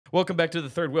Welcome back to the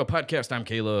Third Wheel Podcast. I'm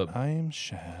Caleb. I'm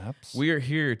Shaps. We are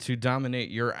here to dominate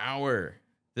your hour.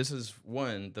 This is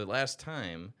the last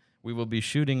time we will be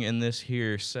shooting in this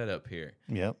here setup here.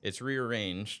 Yep. It's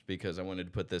rearranged because I wanted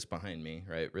to put this behind me,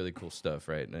 right? Really cool stuff,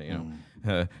 right?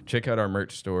 Check out our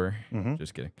merch store.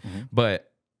 Just kidding. But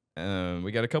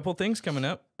we got a couple things coming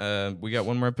up. We got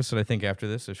one more episode, I think, after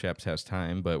this, if Shaps has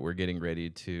time. But we're getting ready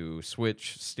to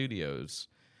switch studios.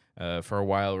 For a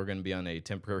while, we're going to be on a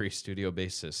temporary studio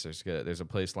basis. There's a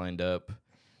place lined up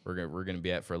we're going to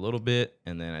be at for a little bit,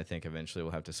 and then I think eventually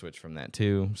we'll have to switch from that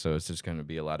too. So it's just going to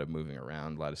be a lot of moving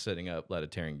around, a lot of setting up, a lot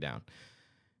of tearing down.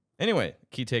 Anyway,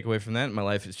 key takeaway from that, my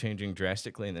life is changing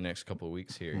drastically in the next couple of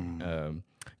weeks here.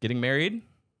 Getting married,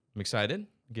 I'm excited.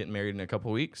 Getting married in a couple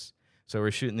of weeks. So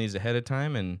we're shooting these ahead of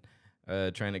time and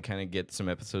trying to kind of get some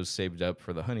episodes saved up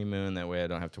for the honeymoon. That way I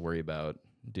don't have to worry about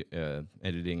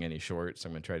editing any shorts.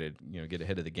 I'm going to try to get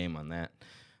ahead of the game on that.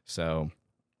 So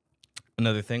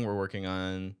another thing, we're working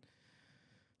on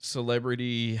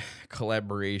celebrity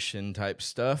collaboration type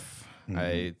stuff.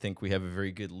 I think we have a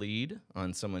very good lead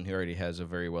on someone who already has a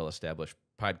very well-established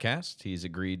podcast. He's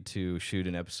agreed to shoot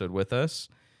an episode with us.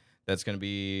 That's going to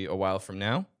be a while from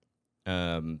now.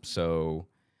 So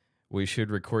we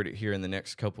should record it here in the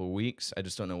next couple of weeks. I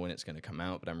just don't know when it's going to come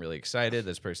out, but I'm really excited.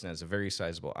 This person has a very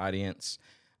sizable audience.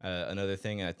 Another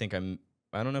thing, I don't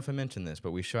know if I mentioned this,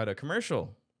 but we shot a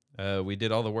commercial. We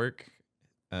did all the work.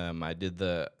 I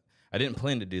didn't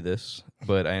plan to do this,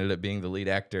 but I ended up being the lead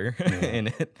actor in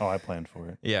it. Oh, I planned for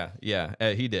it. Yeah.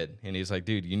 He did, and he's like,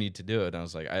 "Dude, you need to do it." And I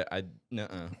was like, "No."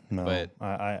 But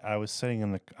I was sitting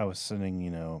in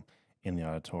the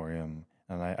auditorium,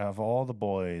 and of all the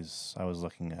boys I was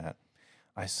looking at,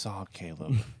 I saw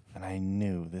Caleb, and I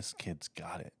knew this kid's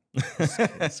got it. This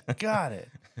kid's got it.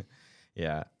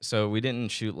 Yeah. So we didn't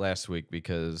shoot last week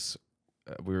because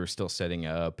we were still setting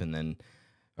up, and then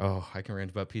I can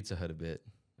rant about Pizza Hut a bit.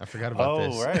 I forgot about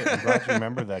this. Oh, right. I'm glad you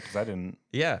remembered that because I didn't.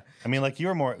 Yeah. I mean, like you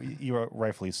were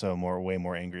rightfully so way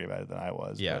more angry about it than I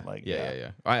was. Yeah. But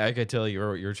Yeah. I could tell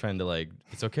you're trying to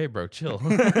it's okay, bro, chill.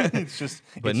 It's just.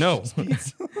 But no.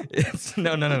 It's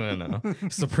no.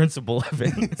 It's the principle of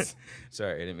it.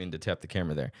 Sorry, I didn't mean to tap the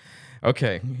camera there.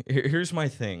 Okay, here's my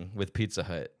thing with Pizza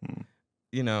Hut.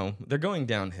 They're going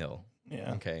downhill.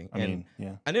 Yeah. Okay. I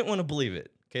didn't want to believe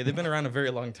it. Okay, they've been around a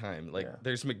very long time.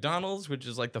 There's McDonald's, which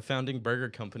is like the founding burger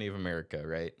company of America,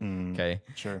 right? Okay.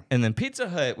 Sure. And then Pizza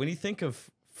Hut, when you think of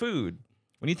food,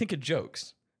 when you think of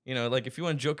jokes, if you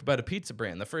want to joke about a pizza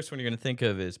brand, the first one you're going to think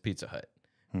of is Pizza Hut.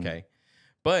 Okay.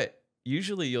 But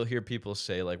usually you'll hear people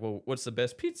say, well, what's the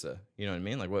best pizza? You know what I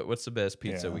mean? What's the best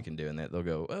pizza we can do? And they'll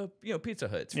go, Pizza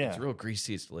Hut. It's real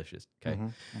greasy. It's delicious. Okay.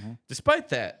 Despite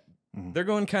that, they're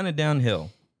going kind of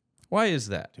downhill. Why is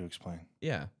that? To explain.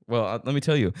 Yeah. Well, let me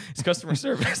tell you. It's customer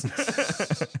service.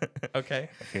 Okay.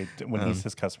 Okay. When he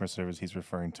says customer service, he's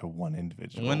referring to one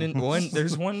individual.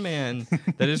 There's one man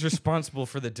that is responsible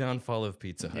for the downfall of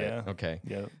Pizza Hut. Yeah. Okay.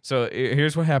 Yeah. So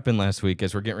here's what happened last week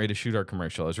as we're getting ready to shoot our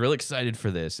commercial. I was really excited for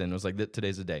this, and it was like,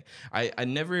 today's the day. I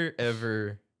never,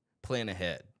 ever plan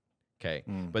ahead. Okay.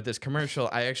 But this commercial,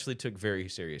 I actually took very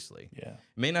seriously. Yeah. It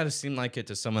may not have seemed like it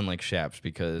to someone like Shaps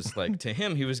because, to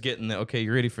him, he was getting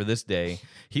you're ready for this day.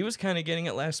 He was kind of getting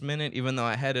it last minute, even though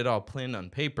I had it all planned on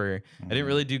paper. I didn't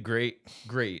really do great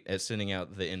at sending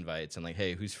out the invites and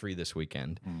hey, who's free this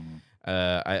weekend?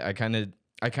 I kind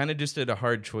of just did a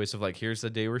hard choice of here's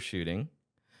the day we're shooting.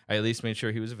 I at least made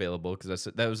sure he was available because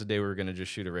that was the day we were going to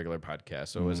just shoot a regular podcast.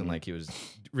 So it wasn't like he was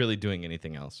really doing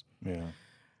anything else. Yeah.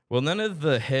 Well, none of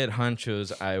the head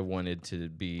honchos I wanted to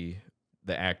be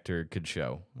the actor could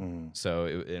show. So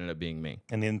it ended up being me.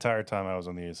 And the entire time I was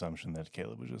on the assumption that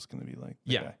Caleb was just going to be the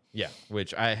guy. Yeah.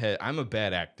 Which I'm a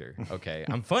bad actor. Okay.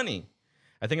 I'm funny.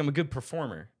 I think I'm a good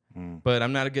performer, but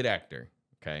I'm not a good actor.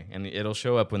 Okay. And it'll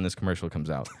show up when this commercial comes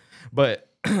out. But,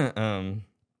 but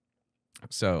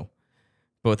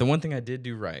the one thing I did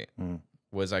do right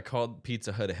was I called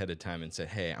Pizza Hut ahead of time and said,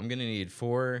 hey, I'm going to need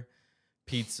 4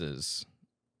 pizzas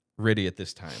ready at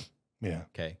this time. Yeah.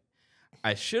 Okay.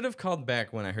 I should have called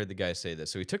back when I heard the guy say this.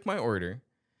 So he took my order.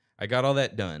 I got all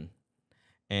that done.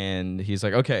 And he's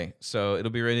like, okay, so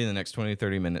it'll be ready in the next 20,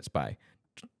 30 minutes. Bye.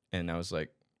 And I was like,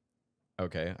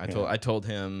 okay. I told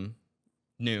him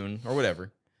noon or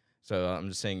whatever. So I'm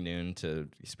just saying noon to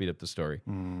speed up the story.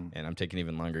 And I'm taking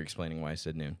even longer explaining why I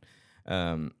said noon.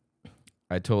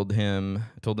 I told him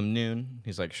noon.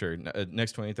 He's like, sure,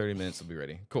 next 20, 30 minutes will be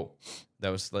ready. Cool. That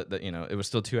was, it was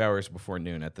still 2 hours before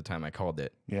noon at the time I called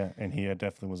it. Yeah, and he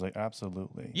definitely was like,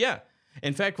 absolutely. Yeah.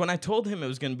 In fact, when I told him it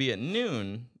was going to be at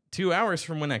noon, 2 hours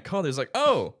from when I called, he was like,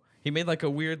 oh, he made a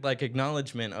weird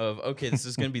acknowledgement of, okay, this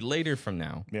is going to be later from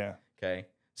now. Yeah. Okay.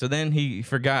 So then he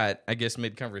forgot, I guess,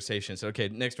 mid-conversation. So, okay,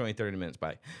 next 20, 30 minutes,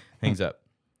 bye. Hangs up.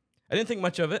 I didn't think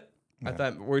much of it. I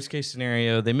thought, worst case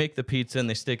scenario, they make the pizza and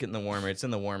they stick it in the warmer. It's in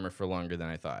the warmer for longer than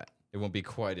I thought. It won't be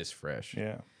quite as fresh.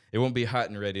 Yeah. It won't be hot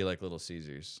and ready like Little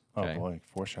Caesars. Okay? Oh, boy.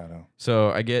 Foreshadow.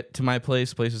 So I get to my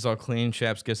place. Place is all clean.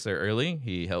 Shaps gets there early.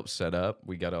 He helps set up.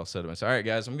 We got all set up. I said, all right,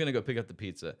 guys, I'm going to go pick up the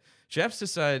pizza. Shaps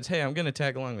decides, hey, I'm going to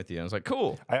tag along with you. I was like,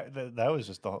 cool. That was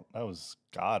just that was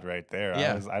God right there.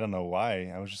 Yeah. I don't know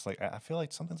why. I was just like, I feel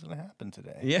like something's going to happen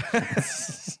today. Yeah.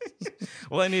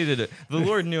 Well, I needed it. The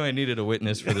Lord knew I needed a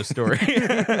witness for the story.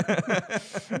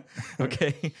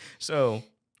 Okay. So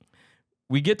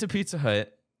we get to Pizza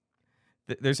Hut.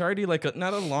 There's already like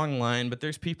not a long line, but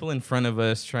there's people in front of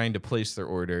us trying to place their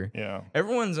order. Yeah.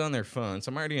 Everyone's on their phone,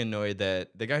 so I'm already annoyed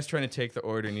that the guy's trying to take the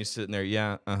order and he's sitting there.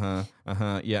 Yeah,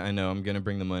 yeah, I know. I'm gonna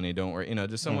bring the money. Don't worry.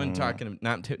 Just someone talking,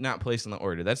 not placing the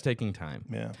order. That's taking time.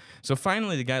 Yeah. So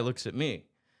finally, the guy looks at me,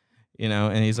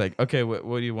 and he's like, "Okay, what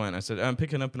do you want?" I said, "I'm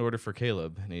picking up an order for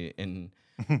Caleb." And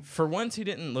for once, he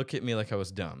didn't look at me like I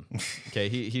was dumb. Okay,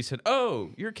 he said, "Oh,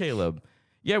 you're Caleb.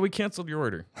 Yeah, we canceled your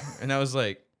order." And I was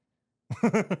like,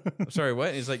 I'm sorry, what?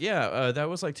 And he's like, yeah, that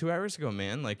was like 2 hours ago,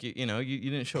 man. Like, you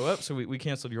didn't show up, so we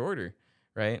canceled your order,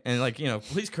 right? And like,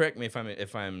 please correct me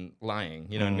if I'm lying,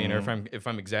 you know what I mean, or if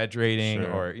I'm exaggerating,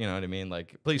 Sure. or you know what I mean.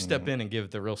 Like, please step in and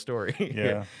give the real story.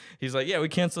 Yeah. He's like, yeah, we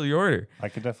canceled your order. I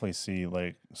could definitely see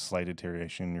like slight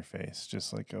deterioration in your face,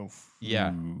 just like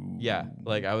Yeah.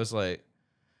 Like I was like,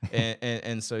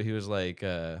 and so he was like,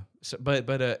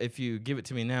 but if you give it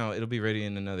to me now, it'll be ready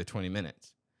in another 20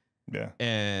 minutes. Yeah.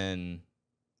 And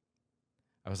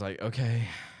I was like, okay.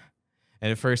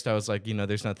 And at first I was like,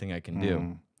 there's nothing I can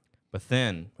do. But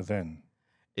then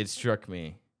it struck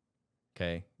me.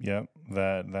 Okay. Yep.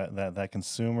 That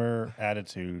consumer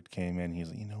attitude came in. He's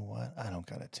like, you know what? I don't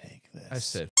gotta take this. I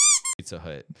said Pizza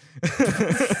Hut.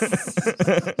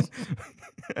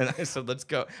 And I said, let's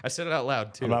go. I said it out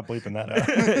loud too. I'm not bleeping that out.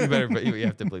 You better, but you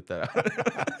have to bleep that out.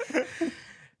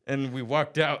 And we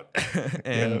walked out,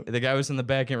 and the guy was in the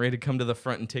back and ready to come to the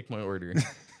front and take my order.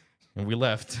 And we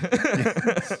left.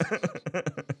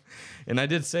 And I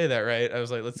did say that, right? I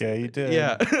was like, let's. Yeah, you did.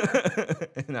 Yeah.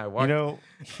 And I walked.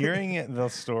 Hearing the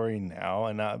story now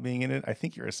and not being in it, I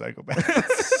think you're a psychopath.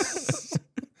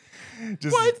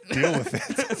 Just deal with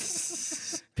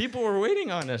it. People were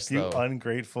waiting on us, You though.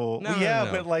 ungrateful. No,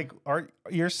 but like,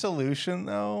 your solution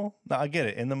though? No, I get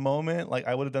it. In the moment, like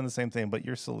I would have done the same thing, but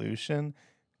your solution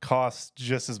cost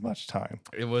just as much time.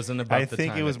 It wasn't about. I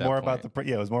think it was more about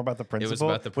it was more about the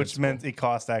principle, which meant it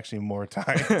cost actually more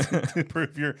time to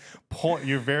prove your point,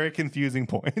 your very confusing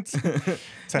points, to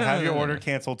have your order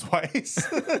canceled twice.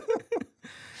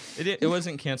 It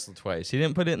wasn't canceled twice. He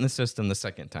didn't put it in the system the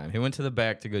second time. He went to the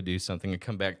back to go do something and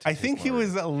come back to. I think he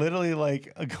was literally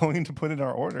like going to put in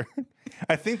our order.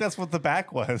 I think that's what the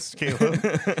back was, Caleb.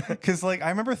 Because like I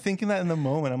remember thinking that in the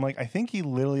moment. I'm like, I think he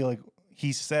literally like.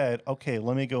 He said, okay,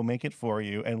 let me go make it for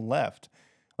you, and left.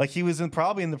 Like he was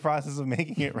probably in the process of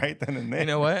making it right then and there. You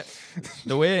know what?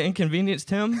 The way I inconvenienced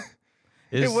him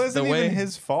is it wasn't even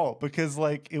his fault, because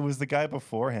like it was the guy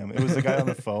before him. It was the guy on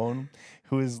the phone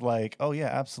who is like, oh yeah,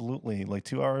 absolutely. Like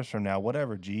 2 hours from now,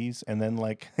 whatever, geez. And then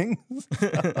like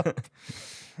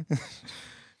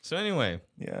So anyway,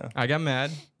 yeah, I got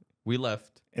mad. We left.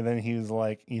 And then he was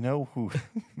like, you know who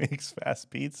makes fast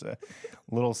pizza?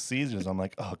 Little Caesars. I'm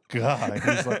like, oh God. And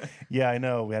he's like, yeah, I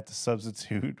know. We have to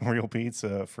substitute real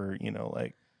pizza for,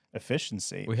 like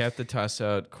efficiency. We have to toss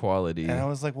out quality. And I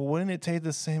was like, well, wouldn't it take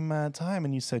the same amount of time?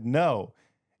 And you said, no,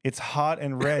 it's hot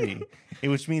and ready,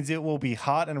 which means it will be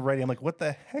hot and ready. I'm like, what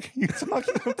the heck are you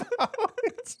talking about?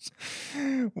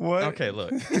 What? Okay,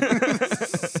 look.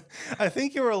 I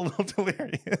think you were a little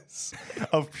delirious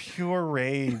of pure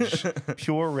rage,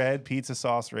 pure red pizza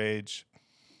sauce rage.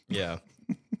 Yeah.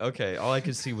 Okay, all I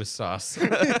could see was sauce.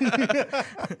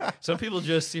 Some people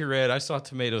just see red. I saw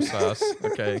tomato sauce.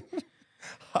 Okay.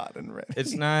 Hot and ready.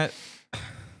 It's not.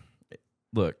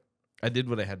 Look, I did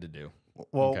what I had to do.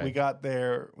 Well, Okay. we got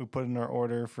there. We put in our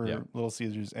order for Little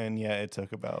Caesars, and it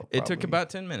took about. It took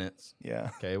about 10 minutes. Yeah.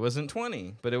 Okay, it wasn't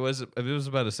 20, but it was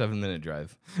about a 7-minute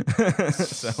drive.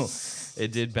 So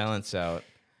it did balance out.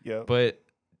 Yeah. But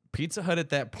Pizza Hut at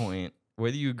that point,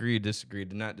 whether you agree or disagree,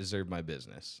 did not deserve my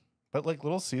business. But like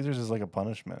Little Caesars is like a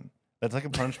punishment. That's like a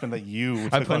punishment that you.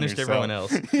 I took punished on everyone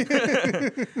else.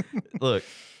 Look,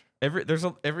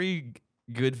 every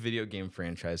good video game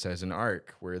franchise has an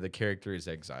arc where the character is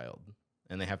exiled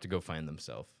and they have to go find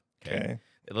themselves. Okay.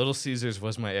 Little Caesars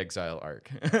was my exile arc.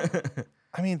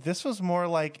 I mean, this was more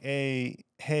like main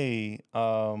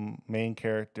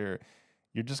character,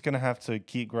 you're just gonna have to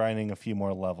keep grinding a few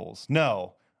more levels.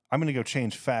 No, I'm going to go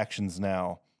change factions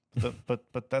now.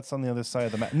 But that's on the other side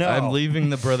of the map. No, I'm leaving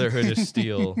the Brotherhood of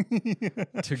Steel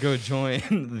to go join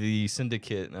the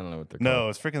Syndicate. I don't know what they're called. No,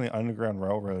 it's freaking the Underground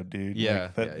Railroad, dude. Yeah,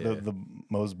 Like that, yeah. The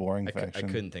most boring I faction.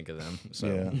 couldn't think of them.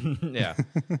 So yeah.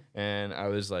 And I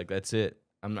was like, that's it.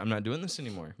 I'm not doing this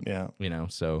anymore. Yeah. You know,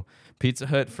 so Pizza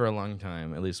Hut for a long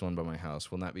time, at least one by my house,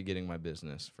 will not be getting my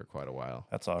business for quite a while.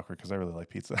 That's awkward because I really like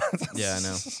pizza. Yeah, I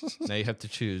know. Now you have to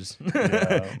choose.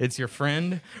 Yeah. It's your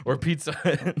friend or Pizza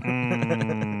Hut.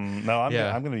 No, I'm Yeah.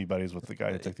 going to be buddies with the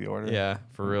guy who took the order. Yeah,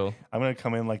 for real. I'm going to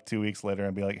come in like 2 weeks later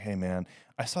and be like, hey, man,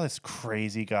 I saw this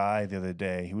crazy guy the other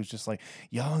day. He was just like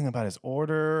yelling about his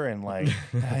order and like,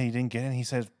 he didn't get it. He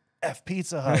said, F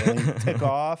Pizza Hut. And he took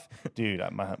off. Dude,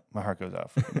 my heart goes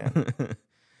out for you, man.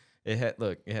 It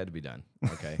had to be done.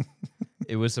 Okay.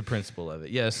 It was the principle of it.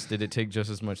 Yes, did it take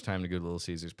just as much time to go to Little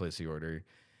Caesars, place the order?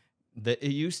 It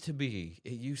used to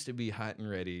be hot and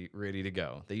ready to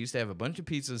go. They used to have a bunch of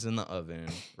pizzas in the oven,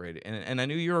 ready. And I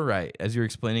knew you were right as you were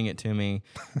explaining it to me,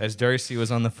 as Darcy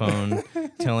was on the phone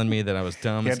telling me that I was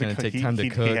dumb. It's going to take time to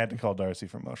cook. He had to call Darcy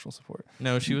for emotional support.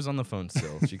 No, she was on the phone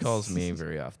still. She calls me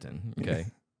very often. Okay.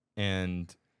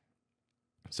 And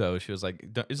so she was like,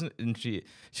 and she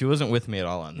wasn't with me at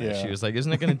all on this. Yeah. She was like,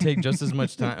 isn't it going to take just as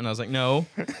much time? And I was like, no,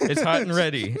 it's hot and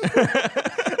ready.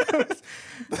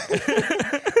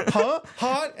 Huh?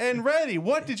 Hot and ready.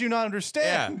 What did you not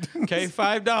understand? Yeah. Okay,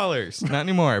 $5. Not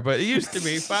anymore, but it used to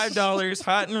be $5,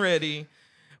 hot and ready.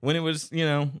 When it was,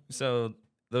 so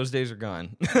those days are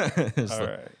gone. It's All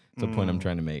right. the point I'm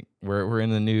trying to make. We're in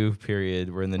the new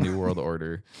period. We're in the new world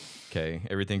order. Okay,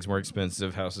 everything's more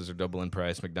expensive. Houses are double in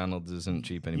price. McDonald's isn't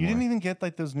cheap anymore. You didn't even get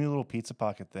like those new little pizza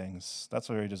pocket things. That's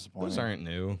very disappointing. Those aren't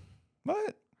new.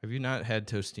 What? Have you not had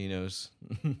Tostinos?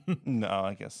 No,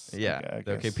 I guess. Yeah. I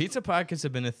Okay. guess. Pizza pockets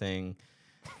have been a thing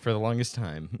for the longest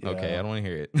time. Okay. Yeah. I don't want to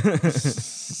hear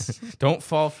it. Don't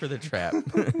fall for the trap.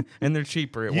 And they're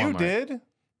cheaper at You Walmart. did?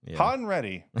 Yeah. Hot and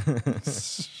ready.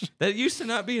 That used to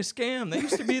not be a scam. That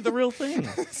used to be the real thing.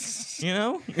 You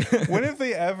know? When have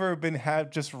they ever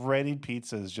had just ready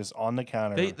pizzas just on the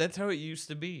counter? That's how it used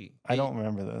to be. I don't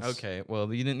remember this. Okay.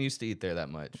 Well, you didn't used to eat there that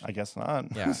much. I guess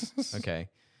not. Yeah. Okay.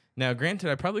 Now, granted,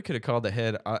 I probably could have called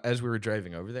ahead as we were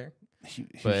driving over there. He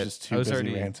But was just too I was busy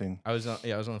already ranting. I was on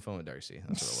the phone with Darcy.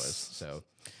 That's what it was. So,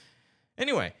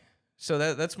 anyway, so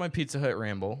that's my Pizza Hut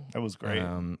ramble. That was great.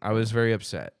 I was very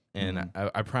upset, and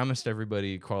I promised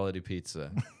everybody quality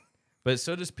pizza, but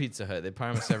so does Pizza Hut. They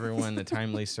promise everyone a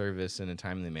timely service in a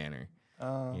timely manner.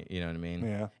 You know what I mean?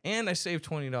 Yeah. And I saved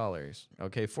 $20.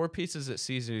 Okay, 4 pizzas at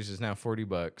Caesars is now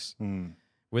 $40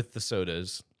 with the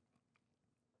sodas.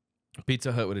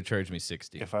 Pizza Hut would have charged me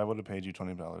 $60. If I would have paid you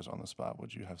 $20 on the spot,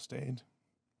 would you have stayed?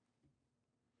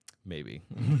 Maybe.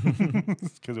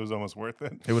 Because it was almost worth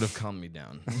it. It would have calmed me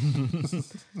down.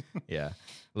 Yeah.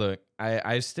 Look,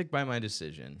 I stick by my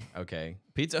decision, okay?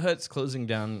 Pizza Hut's closing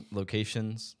down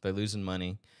locations. They're losing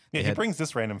money. Yeah, he brings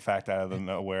this random fact out of the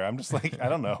nowhere. I'm just like, I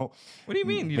don't know. What do you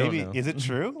mean you Maybe don't know? is it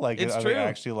true? Like, It's are true. they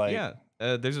actually like yeah.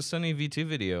 There's a Sunny V2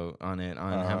 video on it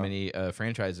on how many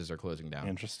franchises are closing down.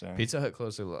 interesting? Pizza Hut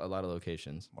closed a lot of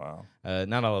locations. Wow.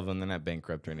 Not all of them. They're not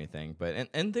bankrupt or anything. But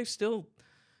and they're still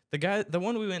the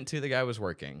one we went to. The guy was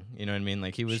working. You know what I mean?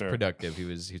 Like he was Sure. productive. He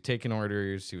was taking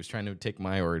orders. He was trying to take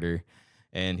my order,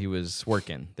 and he was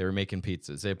working. They were making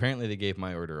pizzas. They gave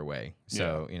my order away.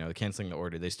 So canceling the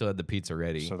order. They still had the pizza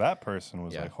ready. So that person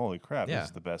was Yeah. like, "Holy crap, Yeah. this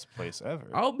is the best place ever."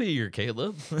 I'll be your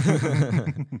Caleb.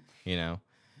 You know.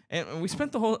 And we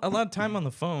spent a lot of time on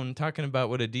the phone talking about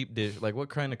what a deep dish, like what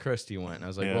kind of crust do you want? And I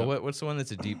was like, Yeah. well, what's the one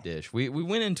that's a deep dish? We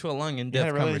went into a long, You had in-depth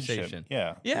a relationship. conversation.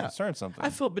 Yeah. Yeah. You started something. I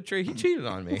felt betrayed. He cheated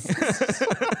on me.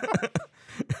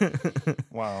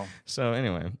 Wow. So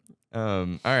anyway,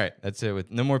 all right, that's it.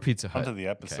 With no more Pizza Hut. Onto the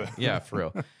episode. Okay. Yeah, for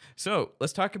real. So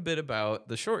let's talk a bit about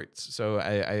the shorts. So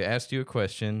I asked you a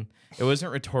question. It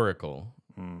wasn't rhetorical.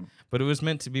 But it was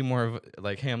meant to be more of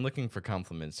like, hey, I'm looking for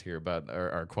compliments here about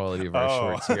our quality of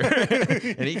our shorts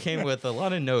here. And he came with a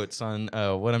lot of notes on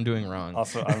what I'm doing wrong.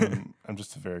 Also, I'm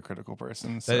just a very critical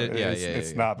person. So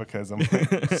it's yeah. not because I'm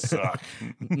like, suck.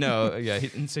 No, yeah, he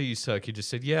didn't say you suck. He just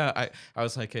said, yeah. I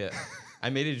was like, I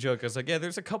made a joke. I was like, yeah,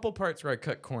 there's a couple parts where I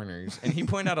cut corners. And he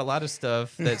pointed out a lot of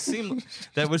stuff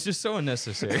that was just so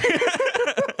unnecessary.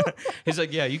 He's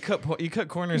like, yeah, you cut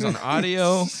corners on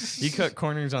audio. You cut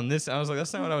corners on this. I was like,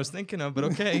 that's not what I was thinking of, but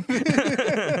okay.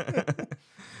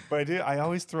 But I do. I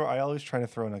always try to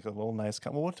throw in like a little nice.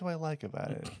 Well, what do I like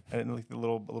about it? And like the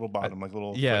little bottom, like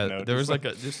little Yeah, footnote. there was just like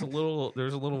there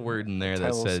was a little word in there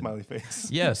that tiny little said smiley face.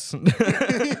 yes.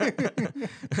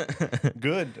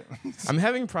 Good. I'm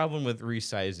having problem with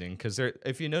resizing because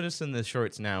if you notice in the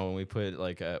shorts now when we put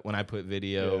like when I put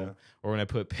video or when I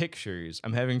put pictures,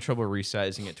 I'm having trouble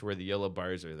resizing it to where the yellow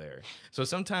bars are there. So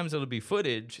sometimes it'll be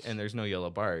footage and there's no yellow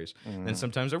bars, and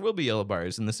sometimes there will be yellow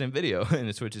bars in the same video, and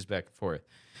it switches back and forth.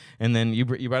 And then you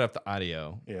brought up the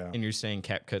audio, and you're saying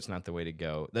CapCut's not the way to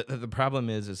go. The problem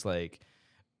is like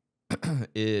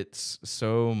it's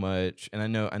so much, and I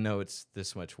know it's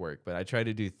this much work, but I try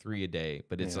to do 3 a day,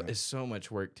 but it's so much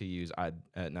work to use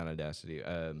not Audacity.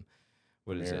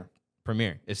 What is it?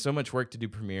 Premiere. It's so much work to do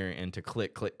Premiere and to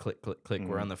click.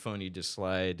 Where on the phone you just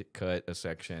slide, cut a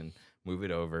section, move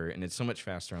it over, and it's so much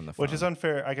faster on the phone. Which is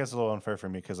unfair. I guess a little unfair for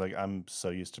me because like I'm so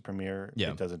used to Premiere.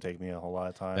 It doesn't take me a whole lot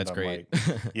of time. That's great.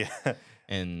 Like,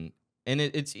 And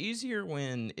it's easier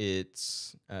when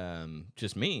it's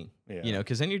just me,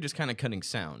 because then you're just kind of cutting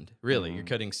sound. Really, you're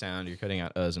cutting sound. You're cutting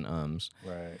out uhs and ums.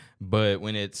 Right. But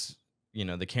when it's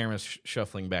the camera's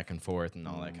shuffling back and forth and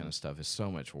all that kind of stuff is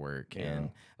so much work.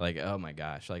 And like, oh my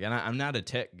gosh, like, and I'm not a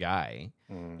tech guy,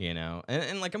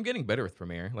 and like I'm getting better with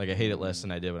Premiere. Like I hate it less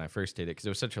than I did when I first did it because it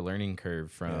was such a learning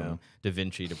curve from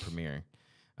DaVinci to Premiere.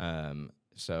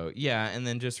 So yeah, and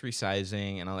then just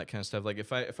resizing and all that kind of stuff. Like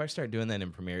if I start doing that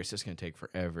in Premiere, it's just gonna take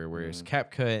forever. Whereas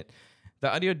CapCut, the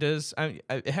audio does.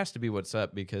 It has to be what's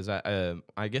up because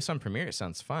I guess on Premiere it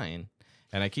sounds fine,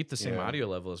 and I keep the same audio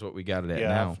level as what we got it at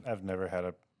now. I've never had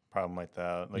a problem like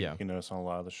that. Like you notice on a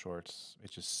lot of the shorts,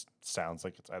 it just sounds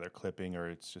like it's either clipping or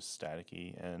it's just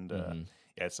staticky, and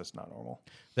it's just not normal.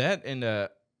 That and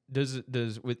does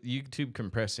with YouTube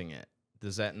compressing it.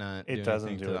 Does that not? It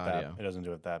doesn't do it that. It doesn't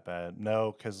do it that bad.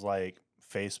 No, because like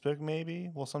Facebook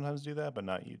maybe will sometimes do that, but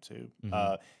not YouTube.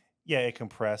 It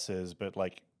compresses, but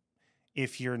like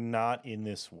if you're not in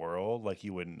this world, like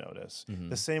you wouldn't notice.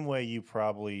 The same way you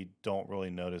probably don't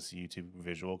really notice YouTube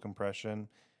visual compression,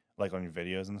 like on your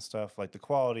videos and stuff. Like the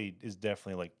quality is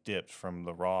definitely like dipped from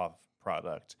the raw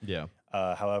product. Yeah.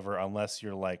 However, unless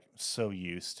you're like so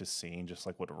used to seeing just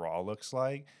like what raw looks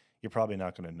like, you're probably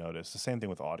not going to notice. The same thing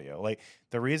with audio. Like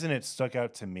the reason it stuck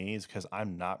out to me is because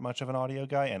I'm not much of an audio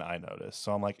guy and I notice.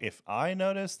 So I'm like, if I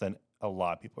notice, then a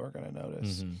lot of people are going to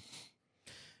notice.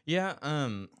 Yeah.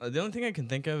 The only thing I can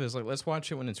think of is like, let's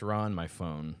watch it when it's raw on my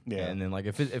phone. Yeah. And then like,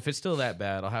 if it's still that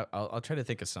bad, I'll try to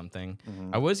think of something.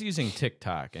 I was using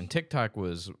TikTok, and TikTok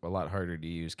was a lot harder to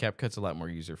use. CapCut's a lot more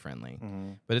user friendly,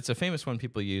 but it's a famous one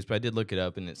people use. But I did look it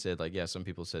up, and it said like, some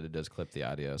people said it does clip the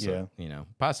audio. So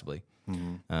possibly.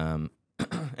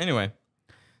 Anyway,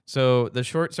 so the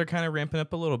shorts are kind of ramping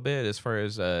up a little bit as far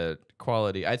as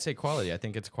quality. I'd say quality. I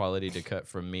think it's quality to cut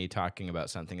from me talking about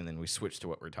something and then we switch to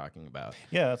what we're talking about.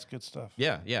 Yeah, that's good stuff.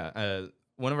 Yeah.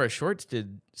 One of our shorts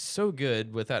did so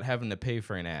good without having to pay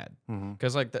for an ad.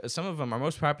 Because like some of them, our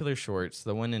most popular shorts,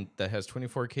 the one that has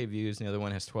 24K views and the other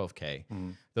one has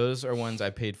 12K. Those are ones I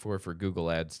paid for Google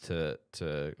Ads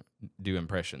to do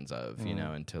impressions of,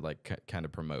 and to like kind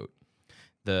of promote.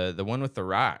 The one with The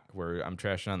Rock, where I'm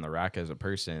trashing on The Rock as a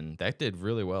person, that did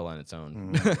really well on its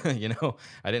own.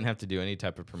 I didn't have to do any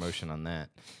type of promotion on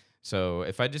that. So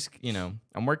if I just,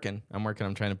 I'm working. I'm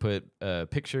trying to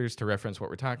put pictures to reference what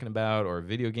we're talking about, or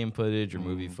video game footage or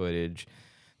movie footage.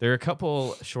 There are a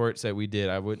couple shorts that we did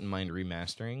I wouldn't mind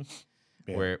remastering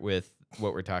where with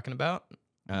what we're talking about.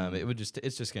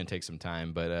 It's just going to take some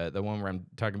time, but the one where I'm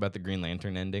talking about the Green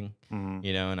Lantern ending, and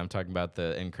I'm talking about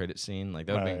the end credit scene, like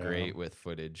that would have been great with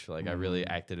footage. Like I really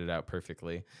acted it out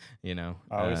perfectly, I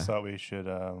always thought we should,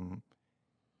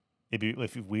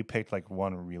 if we picked like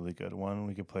one really good one,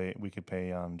 we could pay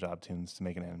JobTunes to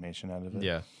make an animation out of it.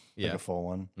 Yeah. Like a full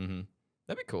one.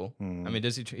 That'd be cool. I mean,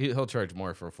 he'll charge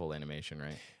more for a full animation,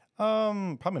 right?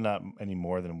 Probably not any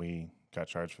more than we got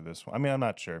charged for this one. I mean, I'm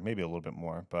not sure. Maybe a little bit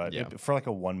more, but for like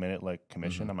a 1 minute like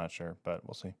commission, I'm not sure, but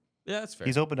we'll see. Yeah, that's fair.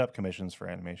 He's opened up commissions for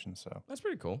animation, so that's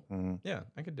pretty cool. Yeah,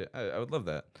 I could. I would love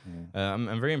that.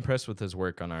 I'm very impressed with his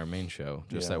work on our main show.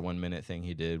 Just that 1 minute thing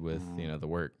he did with the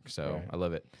work. So I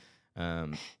love it.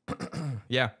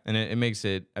 Yeah, and it makes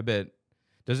it. I bet.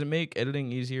 Does it make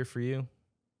editing easier for you?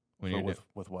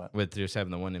 With what? With just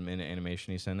having the 1 minute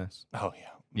animation he sent us. Oh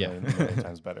yeah, million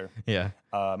times better. Yeah.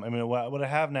 I mean, what I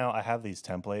have now, I have these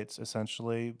templates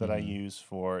essentially that I use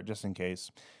for just in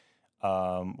case.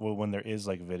 When there is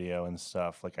like video and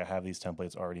stuff, like I have these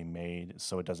templates already made,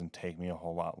 so it doesn't take me a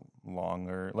whole lot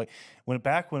longer. Like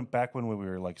back when we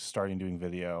were like starting doing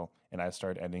video, and I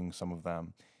started editing some of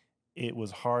them. it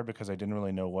was hard because I didn't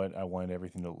really know what I wanted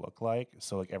everything to look like.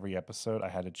 So like every episode, I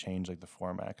had to change like the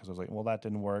format because I was like, well, that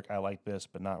didn't work. I like this,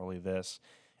 but not really this.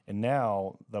 And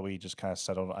now that we just kind of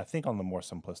settled, I think on the more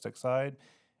simplistic side,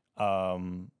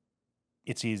 um,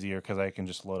 it's easier because I can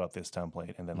just load up this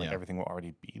template and then like Yeah. everything will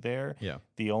already be there. Yeah.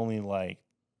 The only like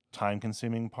time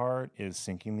consuming part is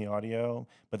syncing the audio,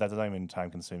 but that's not even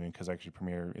time consuming because actually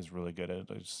Premiere is really good at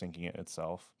just syncing it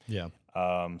itself. Yeah.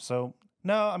 So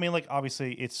no, I mean like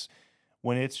obviously it's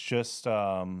when it's just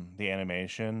the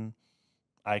animation,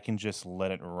 I can just let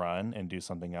it run and do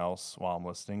something else while I'm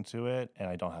listening to it, and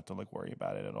I don't have to like worry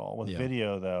about it at all. With Yeah.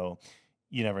 video though,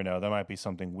 you never know. There might be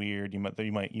something weird. You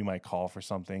might call for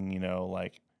something,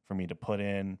 like for me to put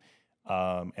in,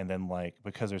 and then like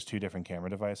because there's two different camera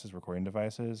devices, recording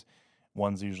devices.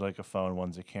 One's usually like a phone,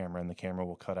 one's a camera, and the camera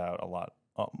will cut out a lot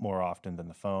more often than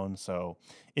the phone. So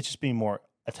it's just being more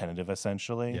attentive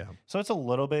essentially. Yeah. So it's a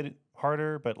little bit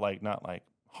harder, but like not like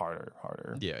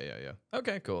harder. Yeah.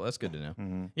 Okay, cool. That's good to know.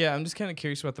 Mm-hmm. Yeah, I'm just kind of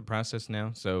curious about the process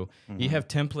now. So you have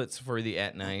templates for the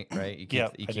at night, right? You keep,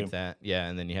 Yep, you I keep do. that. Yeah,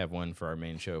 and then you have one for our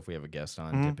main show if we have a guest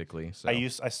on Mhm. typically. So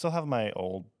I still have my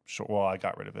old short. Well, I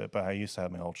got rid of it, but I used to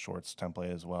have my old shorts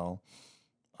template as well.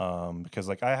 Because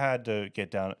like I had to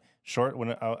get down short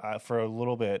when for a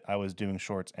little bit I was doing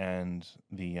shorts and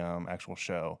the actual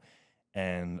show,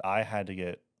 and I had to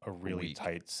get a really week.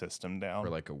 tight system down for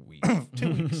like a week.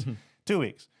 2 weeks, 2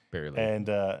 weeks, Barely. and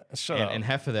shut up. And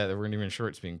half of that, there weren't even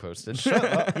shorts being posted. Shut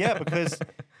up. Yeah,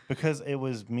 because it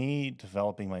was me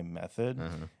developing my method.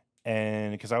 Uh-huh.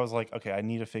 And because I was like, okay, I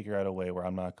need to figure out a way where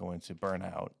I'm not going to burn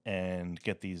out and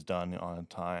get these done on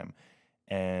time.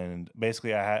 And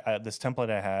basically, I had this template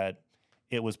I had,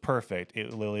 it was perfect.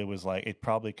 It literally was like, it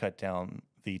probably cut down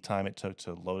the time it took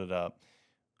to load it up,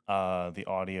 the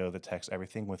audio, the text,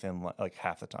 everything within like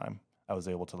half the time. I was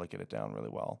able to like get it down really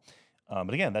well.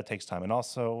 But again, that takes time. And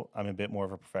also, I'm a bit more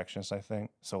of a perfectionist, I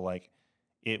think. So like,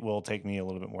 it will take me a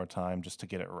little bit more time just to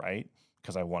get it right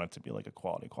because I want it to be like a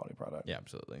quality product. Yeah,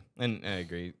 absolutely. And I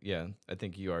agree. Yeah, I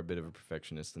think you are a bit of a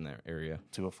perfectionist in that area.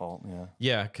 To a fault, yeah.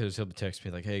 Yeah, because he'll text me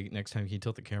like, "Hey, next time can you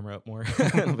tilt the camera up more?"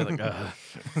 I'll be like,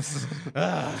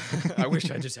 "I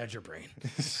wish I just had your brain,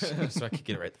 so I could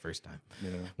get it right the first time." Yeah.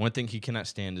 One thing he cannot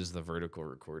stand is the vertical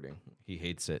recording. He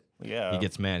hates it. Yeah. He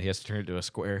gets mad. He has to turn it to a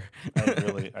square.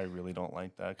 I really don't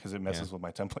like that because it messes with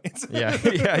my templates.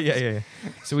 Yeah.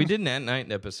 So we did an at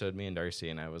night episode, me and Darcy,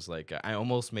 and I was like, I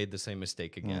almost made the same mistake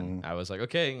again. I was like,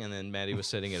 okay, and then Maddie was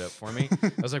setting it up for me.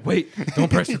 I was like, wait, don't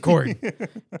press record.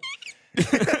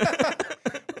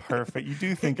 Perfect. You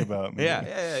do think about me.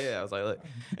 Yeah. I was like, look.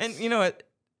 And you know what?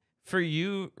 For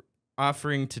you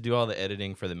offering to do all the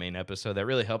editing for the main episode, that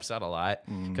really helps out a lot.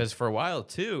 Because for a while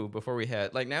too, before we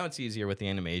had like now it's easier with the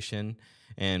animation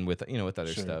and with with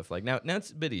other stuff. Like now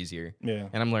it's a bit easier. Yeah.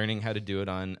 And I'm learning how to do it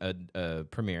on a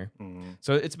Premiere,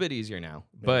 so it's a bit easier now.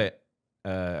 But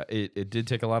it did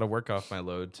take a lot of work off my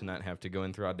load to not have to go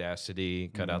in through Audacity,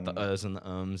 cut out the uhs and the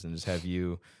ums, and just have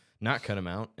you not cut them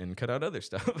out and cut out other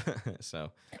stuff.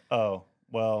 So. Oh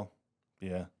well,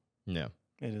 yeah. Yeah.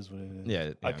 It is what it is.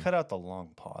 Yeah. I cut out the long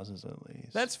pauses at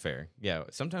least. That's fair. Yeah.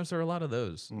 Sometimes there are a lot of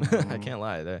those. I can't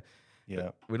lie. Yeah.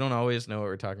 We don't always know what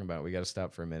we're talking about. We got to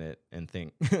stop for a minute and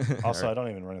think. Also, I don't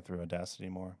even run it through Audacity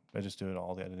anymore. I just do it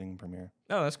all the editing in Premiere.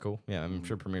 Oh, that's cool. Yeah, I'm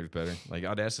sure Premiere's better. Like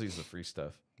Audacity is the free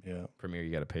stuff. Yeah. Premiere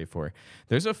you got to pay for.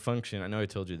 There's a function. I know I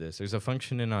told you this. There's a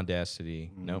function in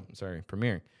Audacity. Nope, sorry,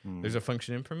 Premiere. There's a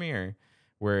function in Premiere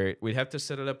where we'd have to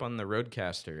set it up on the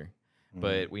Rodecaster,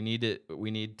 but we need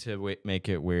to make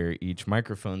it where each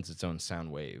microphone's its own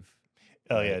sound wave.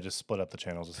 Oh yeah, just split up the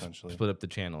channels essentially. Split up the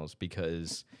channels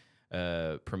because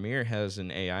Premiere has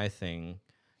an AI thing.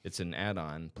 It's an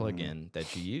add-on plugin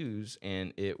that you use,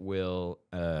 and it will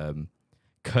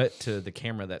cut to the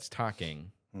camera that's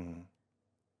talking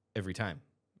every time.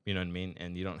 You know what I mean?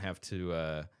 And you don't have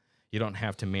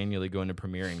to manually go into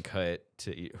Premiere and cut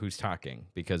to who's talking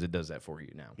because it does that for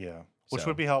you now. Yeah, which So-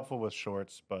 would be helpful with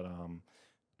shorts, but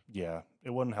yeah, it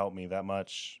wouldn't help me that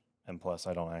much. And plus,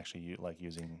 I don't actually like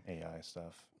using AI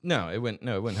stuff. No, it wouldn't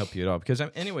help you at all because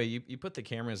anyway, you put the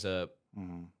cameras up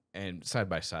and side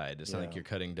by side. It's not like Yeah. you're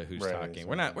cutting to who's Right, talking.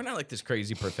 exactly. We're not like this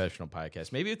crazy professional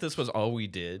podcast. Maybe if this was all we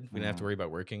did, we didn't have to worry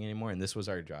about working anymore, and this was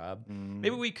our job.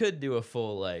 Maybe we could do a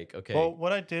full like okay. Well,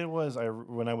 what I did was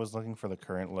when I was looking for the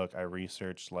current look, I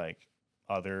researched like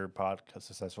other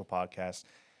successful podcasts,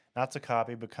 not to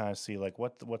copy, but kind of see like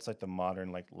what's like the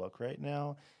modern like look right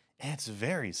now. And it's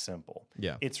very simple.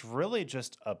 Yeah. It's really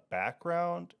just a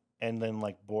background and then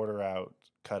like border out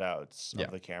cutouts Yeah.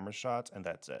 of the camera shots, and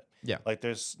that's it. Yeah. Like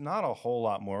there's not a whole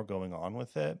lot more going on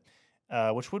with it.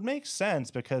 which would make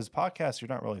sense because podcasts, you're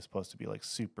not really supposed to be like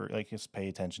super, like just pay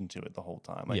attention to it the whole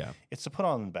time. Like Yeah. it's to put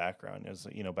on in the background as,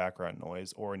 background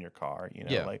noise or in your car,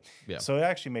 Yeah. like, Yeah. so it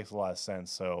actually makes a lot of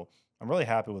sense. So I'm really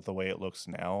happy with the way it looks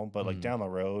now, but like Mhm. down the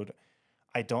road,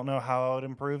 I don't know how I would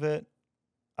improve it.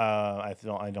 I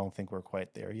don't think we're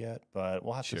quite there yet, but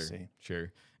we'll have to see.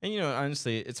 Sure. And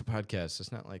honestly, it's a podcast.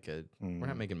 It's not like we're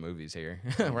not making movies here.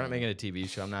 We're not making a TV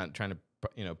show. I'm not trying to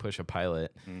push a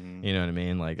pilot. Mhm. You know what I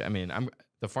mean? Like, I mean,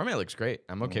 the format looks great.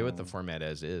 I'm okay with the format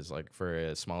as is. Like for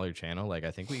a smaller channel, like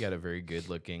I think we got a very good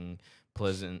looking,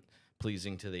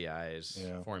 pleasing to the eyes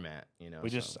format.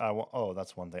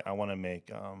 That's one thing. I want to make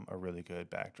a really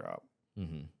good backdrop.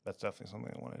 Mm-hmm. That's definitely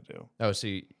something I want to do. Oh, so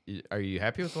are you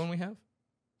happy with the one we have?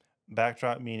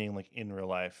 Backdrop meaning like in real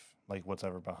life, like what's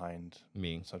ever behind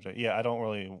Me. the subject. Yeah,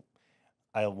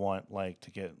 I want like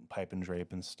to get pipe and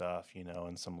drape and stuff,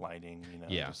 and some lighting,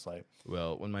 Yeah. just like.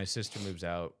 Well, when my sister moves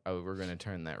out, we're going to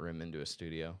turn that room into a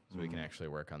studio so we can actually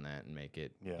work on that and make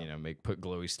it, put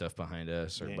glowy stuff behind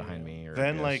us or behind me. Or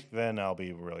then I'll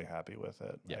be really happy with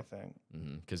it, I think.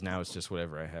 Because now it's just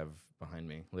whatever I have behind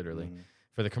me, literally.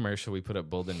 For the commercial, we put up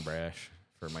Bold and Brash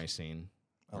for my scene.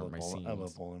 I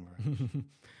love Bold and Brash.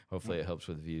 Hopefully it helps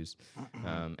with views.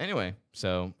 Anyway,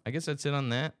 so I guess that's it on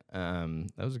that.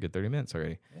 That was a good 30 minutes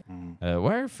already.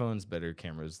 Why are phones better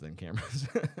cameras than cameras?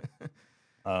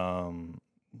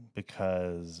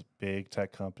 Because big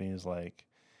tech companies like,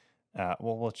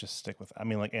 let's just stick with,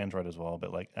 like Android as well,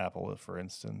 but like Apple, for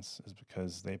instance, is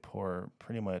because they pour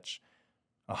pretty much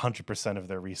 100% of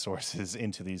their resources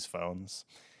into these phones.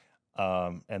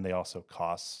 And they also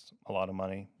cost a lot of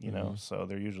money, so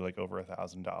they're usually like over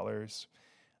 $1,000.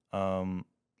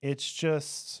 It's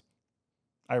just,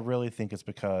 I really think it's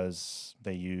because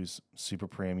they use super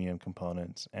premium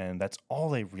components and that's all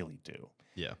they really do.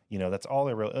 Yeah. That's all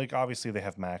they really, like, obviously they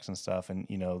have Macs and stuff and,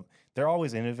 they're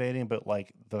always innovating, but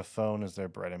like the phone is their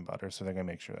bread and butter. So they're going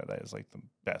to make sure that is like the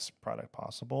best product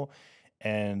possible.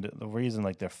 And the reason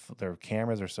like their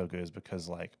cameras are so good is because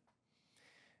like,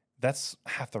 that's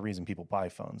half the reason people buy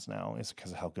phones now is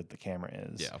because of how good the camera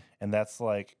is. Yeah. And that's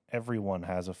like everyone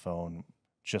has a phone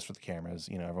just for the cameras.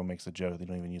 Everyone makes a joke. They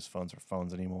don't even use phones for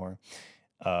phones anymore.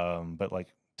 But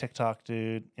like TikTok,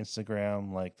 dude,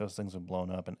 Instagram, like those things are blown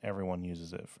up and everyone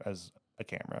uses it as a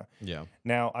camera. Yeah.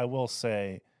 Now, I will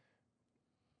say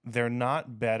they're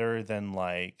not better than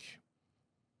like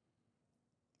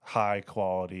high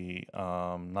quality,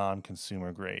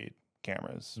 non-consumer grade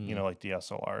cameras, like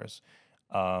DSLRs.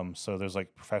 So there's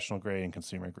like professional grade and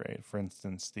consumer grade. For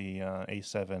instance, the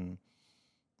A7S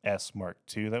Mark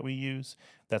II that we use,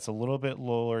 that's a little bit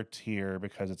lower tier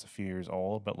because it's a few years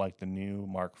old, but like the new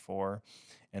Mark IV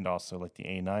and also like the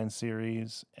A9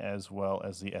 series as well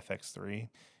as the FX3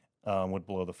 would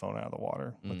blow the phone out of the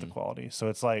water with the quality. So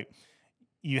it's like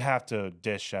you have to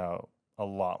dish out a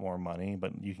lot more money,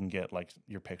 but you can get like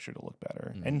your picture to look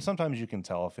better. And sometimes you can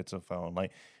tell if it's a phone.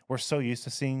 Like we're so used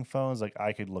to seeing phones, like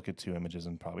I could look at 2 images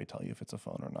and probably tell you if it's a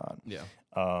phone or not. Yeah.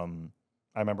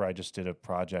 I remember I just did a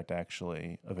project,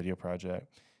 actually, a video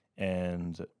project,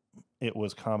 and it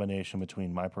was combination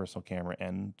between my personal camera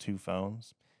and 2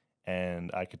 phones. And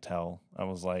I could tell. I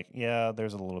was like, yeah,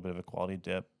 there's a little bit of a quality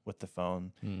dip with the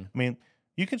phone. I mean,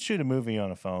 you can shoot a movie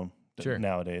on a phone. Sure.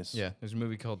 Nowadays. Yeah, there's a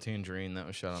movie called Tangerine that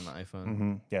was shot on the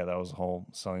iPhone. Yeah, that was a whole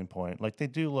selling point. Like they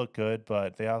do look good,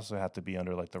 but they also have to be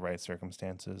under like the right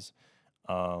circumstances.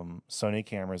 Sony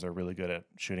cameras are really good at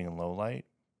shooting in low light.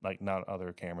 Like not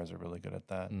other cameras are really good at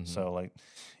that. So like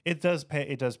it does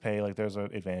pay. Like there's an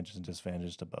advantage and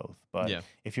disadvantage to both. But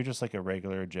if you're just like a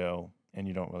regular Joe and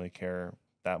you don't really care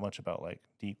that much about like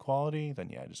deep quality, then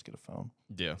yeah, just get a phone.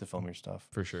 Yeah. To film your stuff.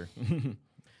 For sure.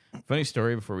 Funny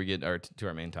story before we get to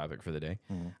our main topic for the day.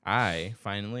 I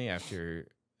finally, after,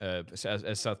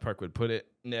 as South Park would put it,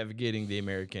 navigating the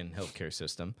American healthcare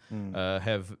system,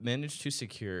 have managed to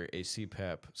secure a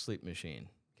CPAP sleep machine.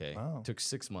 Okay. Wow. Took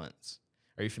 6 months.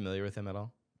 Are you familiar with them at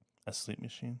all? A sleep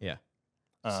machine? Yeah.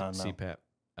 No.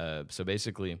 CPAP. So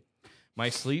basically, my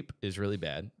sleep is really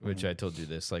bad, which I told you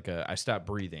this. Like, I stopped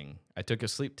breathing. I took a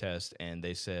sleep test, and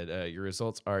they said, your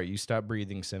results are you stop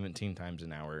breathing 17 times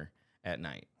an hour at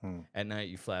night. At night,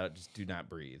 you flat out just do not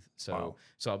breathe. So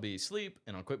I'll be asleep,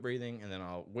 and I'll quit breathing, and then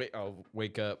I'll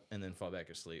wake up, and then fall back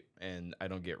asleep, and I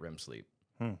don't get REM sleep.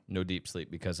 No deep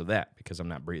sleep because of that, because I'm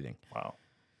not breathing. Wow.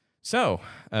 So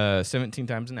 17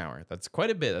 times an hour. That's quite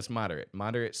a bit. That's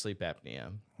moderate sleep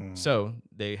apnea. So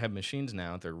they have machines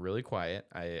now. They're really quiet.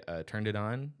 I turned it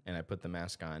on, and I put the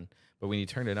mask on. But when you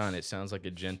turn it on, it sounds like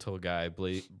a gentle guy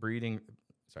breathing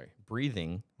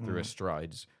through a straw. He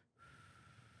just,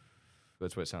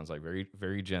 That's what it sounds like. Very,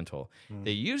 very gentle.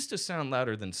 They used to sound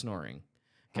louder than snoring.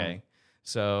 Okay.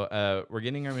 So we're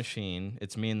getting our machine.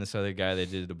 It's me and this other guy. They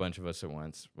did a bunch of us at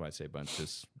once. Well, I say bunch,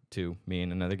 just two, me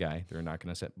and another guy. They're not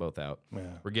going to set both out. Yeah.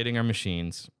 We're getting our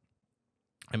machines.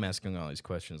 I'm asking all these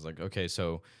questions like, okay,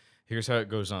 so here's how it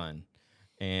goes on.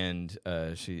 And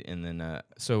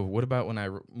so what about when I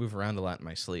move around a lot in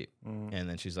my sleep? And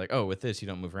then she's like, oh, with this, you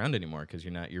don't move around anymore because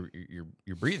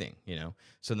you're breathing, you know?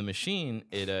 So the machine,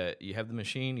 you have the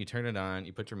machine, you turn it on,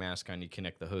 you put your mask on, you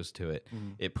connect the hose to it.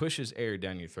 It pushes air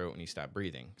down your throat when you stop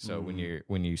breathing. So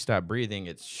when you stop breathing,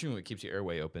 it keeps your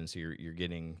airway open. So you're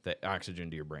getting the oxygen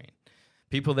to your brain.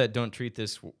 People that don't treat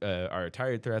this are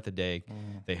tired throughout the day.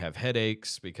 They have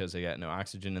headaches because they got no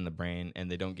oxygen in the brain,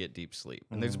 and they don't get deep sleep.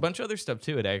 And there's a bunch of other stuff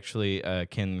too. It actually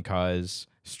can cause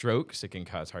strokes. It can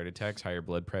cause heart attacks, higher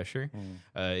blood pressure.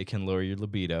 It can lower your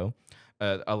libido.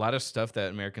 A lot of stuff that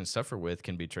Americans suffer with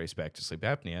can be traced back to sleep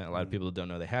apnea. A lot of people don't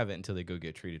know they have it until they go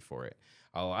get treated for it.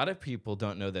 A lot of people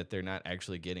don't know that they're not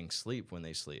actually getting sleep when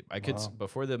they sleep.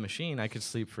 Before the machine, I could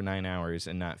sleep for 9 hours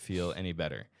and not feel any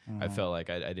better. I felt like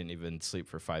I didn't even sleep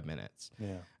for 5 minutes.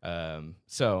 Yeah.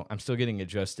 So I'm still getting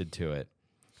adjusted to it.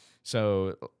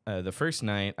 So the first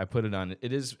night I put it on.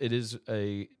 It is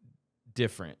a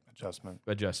different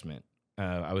adjustment.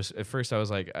 At first I was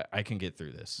like, I can get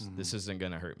through this. This isn't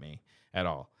gonna hurt me at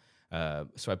all.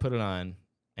 So I put it on,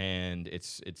 and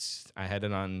I had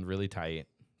it on really tight.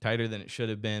 Tighter than it should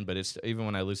have been, but it's even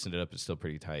when I loosened it up, it's still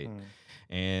pretty tight.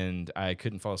 And I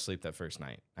couldn't fall asleep that first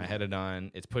night. I had it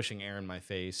on. It's pushing air in my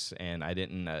face, and I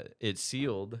didn't. It's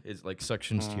sealed. It's like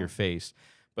suctions to your face,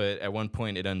 but at one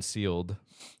point it unsealed,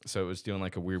 so it was doing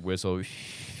like a weird whistle,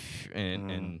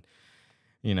 and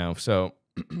you know, so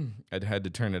I had to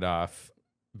turn it off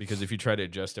because if you try to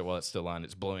adjust it while it's still on,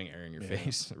 it's blowing air in your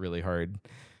face really hard.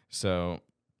 So.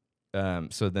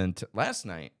 So then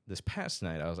this past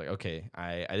night, I was like, okay,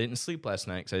 I didn't sleep last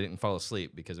night because I didn't fall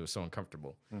asleep because it was so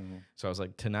uncomfortable. So I was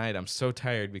like, tonight I'm so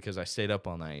tired because I stayed up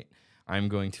all night. I'm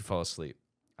going to fall asleep.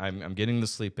 I'm getting the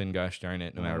sleep in, gosh darn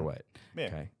it, no matter what. Yeah.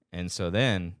 Okay. And so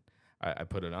then I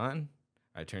put it on,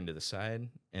 I turned to the side,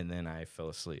 and then I fell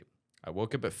asleep. I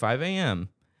woke up at 5 a.m.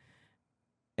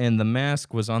 and the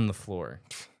mask was on the floor.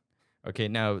 Okay.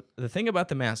 Now the thing about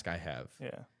the mask I have.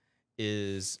 Yeah.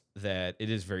 Is that it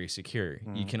is very secure.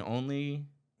 You can only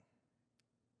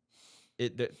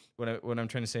what I'm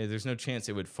trying to say is there's no chance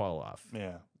it would fall off.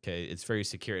 Yeah. Okay, it's very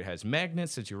secure. It has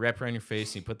magnets that you wrap around your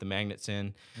face and you put the magnets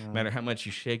in. No matter how much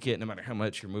you shake it, no matter how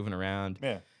much you're moving around,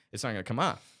 it's not going to come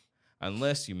off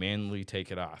unless you manually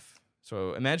take it off.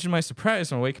 So imagine my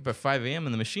surprise when I wake up at 5 a.m.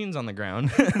 and the machine's on the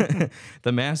ground.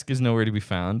 The mask is nowhere to be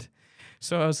found.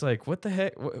 So I was like, what the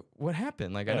heck? What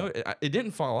happened? Like, I know it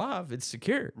didn't fall off. It's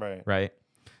secure. Right.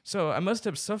 So I must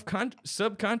have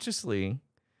subconsciously,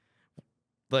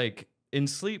 like in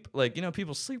sleep, like, you know,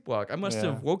 people sleepwalk. I must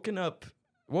have woken up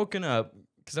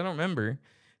because I don't remember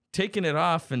taking it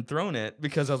off and thrown it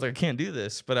because I was like, I can't do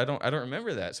this, but I don't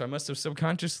remember that. So I must have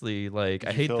subconsciously like,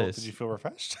 I hate this. Did you feel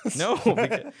refreshed? No,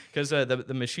 because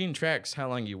the machine tracks how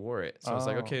long you wore it. So I was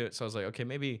like, okay. So I was like, okay,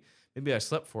 maybe I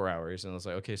slept 4 hours, and I was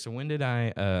like, okay, so when did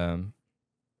I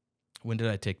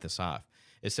take this off?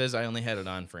 It says I only had it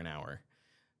on for an hour,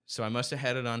 so I must have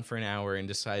had it on for an hour and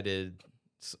decided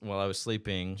while I was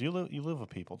sleeping. Do you live with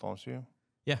people, don't you?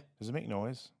 Yeah. Does it make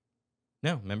noise?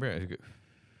 No, remember.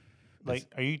 Like,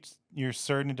 you're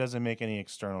certain it doesn't make any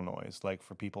external noise, like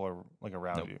for people like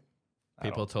around you?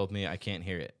 People told me I can't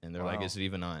hear it, and they're like, "Is it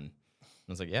even on?" I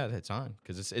was like, "Yeah, it's on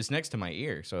because it's next to my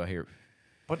ear, so I hear."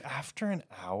 But after an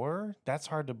hour, that's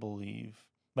hard to believe.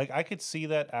 Like, I could see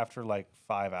that after like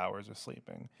 5 hours of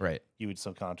sleeping, right? You would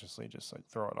subconsciously just like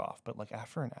throw it off. But like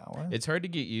after an hour, it's hard to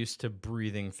get used to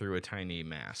breathing through a tiny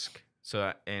mask.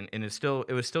 So and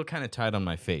it was still kind of tight on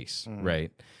my face,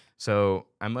 right? So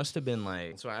I must have been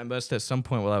like, I must at some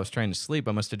point while I was trying to sleep,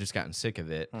 I must have just gotten sick of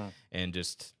it and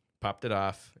just popped it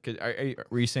off.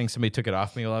 Were you saying somebody took it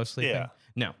off me while I was sleeping?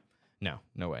 Yeah.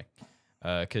 No way.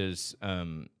 Because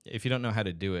if you don't know how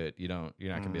to do it, you're not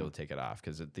gonna be able to take it off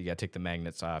because you gotta take the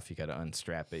magnets off, you gotta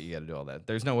unstrap it, you gotta do all that.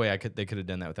 There's no way they could have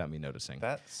done that without me noticing.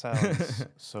 That sounds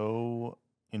so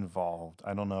involved.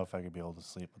 I don't know if I could be able to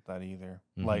sleep with that either.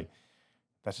 Like,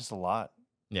 that's just a lot.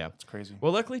 Yeah, it's crazy.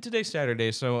 Well, luckily today's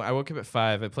Saturday, so I woke up at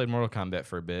 5. I played Mortal Kombat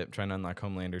for a bit, trying to unlock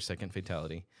Homelander's second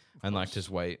fatality. Unlocked his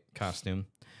white costume.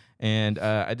 And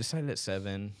I decided at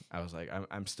 7, I was like,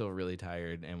 I'm still really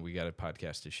tired, and we got a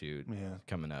podcast to shoot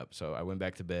coming up. So I went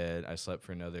back to bed. I slept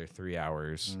for another 3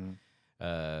 hours.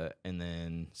 And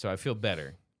then, so I feel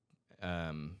better.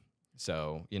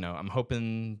 So, I'm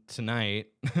hoping tonight.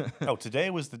 Today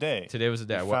was the day. Today was the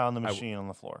day. I found the machine on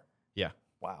the floor. Yeah.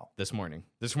 Wow. This morning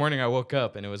I woke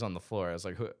up and it was on the floor. I was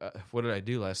like, what did I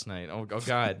do last night? Oh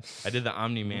God, I did the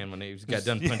Omni-Man when he got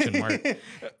done punching Mark.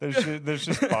 There's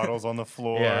just bottles on the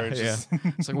floor. Yeah.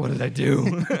 It's like, what did I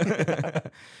do?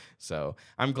 So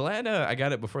I'm glad I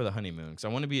got it before the honeymoon, because I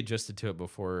want to be adjusted to it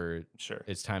before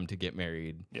it's time to get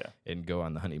married and go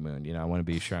on the honeymoon. You know, I want to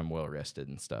be sure I'm well rested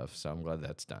and stuff. So I'm glad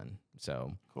that's done.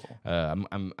 So cool.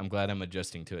 I'm glad I'm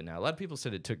adjusting to it now. A lot of people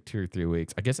said it took 2 or 3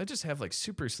 weeks. I guess I just have like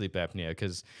super sleep apnea,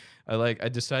 because I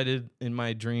decided in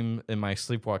my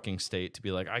sleepwalking state to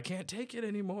be like, I can't take it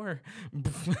anymore.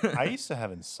 I used to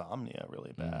have insomnia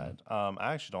really bad.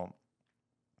 I don't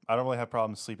really have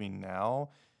problems sleeping now,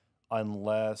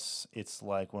 unless it's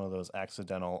like one of those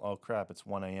accidental, oh crap, it's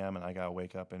 1 a.m. and I gotta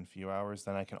wake up in a few hours.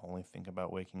 Then I can only think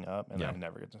about waking up, and I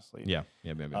never get to sleep. Yeah.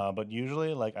 But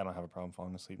usually, like, I don't have a problem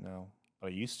falling asleep now. But I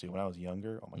used to when I was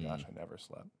younger. Oh my gosh, I never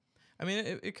slept. I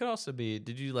mean, it could also be,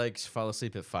 did you like fall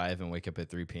asleep at 5 and wake up at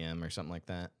 3 p.m. or something like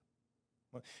that?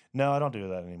 No, I don't do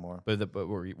that anymore. But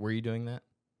were you doing that?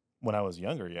 When I was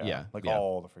younger, yeah.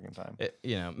 All the freaking time.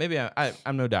 Maybe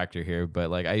I'm no doctor here, but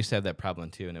like I used to have that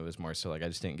problem too, and it was more so like I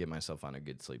just didn't get myself on a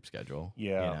good sleep schedule. Yeah.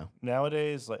 You know?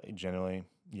 Nowadays, like generally,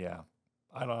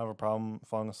 I don't have a problem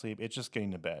falling asleep. It's just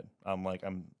getting to bed. I'm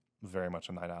very much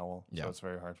a night owl, so it's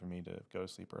very hard for me to go to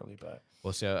sleep early. But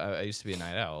I used to be a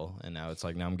night owl, and now it's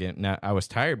like I was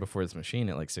tired before this machine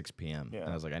at like 6 p.m.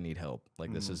 and I was like, I need help.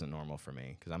 Like this isn't normal for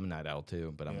me, because I'm a night owl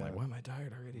too. But I'm like, why am I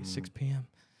tired already? 6 p.m.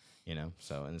 You know,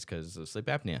 so, and it's because of sleep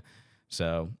apnea.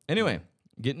 So anyway,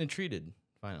 getting it treated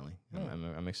finally.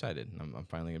 I'm excited. I'm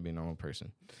finally gonna be a normal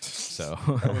person. So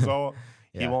that was all.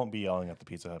 He won't be yelling at the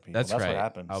Pizza Hut people. That's right. What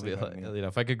happens. I'll be like,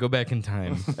 if I could go back in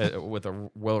time with a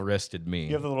well rested me.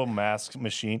 You have the little mask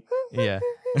machine. Yeah.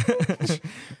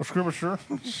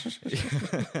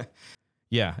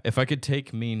 Yeah, if I could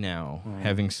take me now,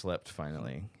 having slept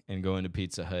finally, and go into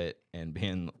Pizza Hut and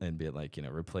be like,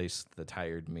 replace the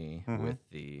tired me with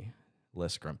the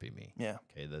less grumpy me. Yeah.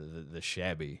 Okay, the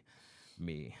shabby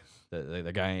me, the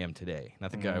guy I am today,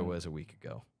 not the guy I was a week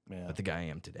ago, but the guy I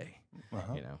am today.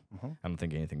 I don't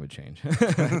think anything would change.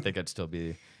 I think I'd still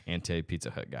be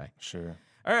anti-Pizza Hut guy. Sure.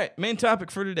 All right, main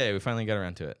topic for today. We finally got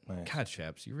around to it. Nice. God,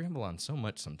 Chaps, you ramble on so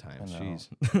much sometimes.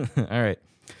 Jeez. All right,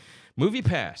 Movie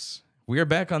Pass. We are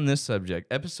back on this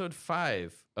subject. Episode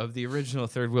 5 of the original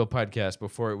Third Wheel podcast,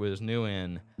 before it was new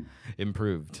and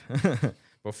improved.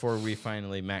 Before we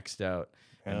finally maxed out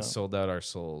and sold out our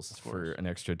souls for an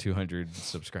extra 200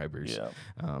 subscribers.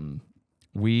 Yeah.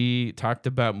 We talked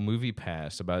about Movie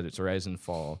Pass, about its rise and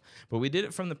fall, but we did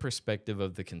it from the perspective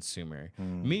of the consumer.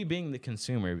 Me being the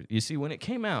consumer, you see, when it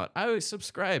came out, I was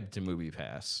subscribed to Movie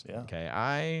Pass. Yeah. Okay,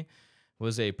 I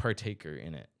was a partaker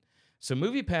in it. So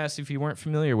Movie Pass, if you weren't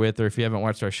familiar with, or if you haven't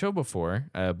watched our show before,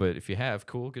 but if you have,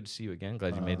 cool, good to see you again.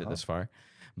 Glad you made it this far.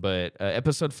 But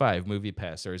episode 5, Movie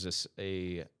Pass, there's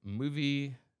a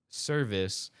movie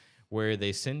service where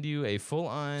they send you a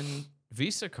full-on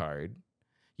Visa card.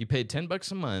 You paid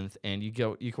 $10 a month, and you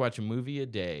can watch a movie a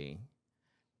day.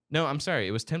 No, I'm sorry,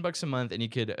 it was $10 a month, and you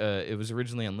could. It was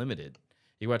originally unlimited.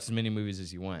 You watch as many movies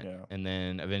as you want, and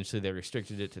then eventually they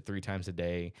restricted it to 3 times a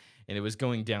day, and it was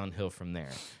going downhill from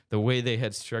there. The way they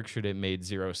had structured it made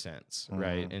 0 sense,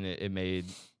 right? And it made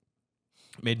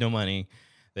no money.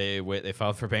 They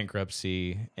filed for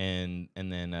bankruptcy, and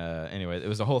then anyway, it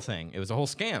was a whole thing. It was a whole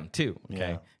scam too.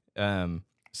 Okay,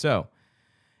 so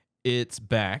it's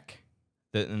back.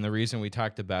 And the reason we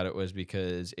talked about it was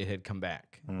because it had come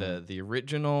back. The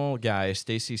original guy,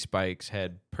 Stacy Spikes,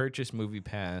 had purchased Movie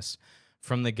Pass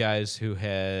from the guys who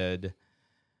had,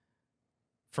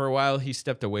 for a while, he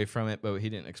stepped away from it, but he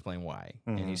didn't explain why.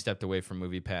 And he stepped away from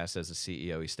Movie Pass as a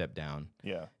CEO. He stepped down.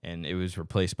 Yeah. And it was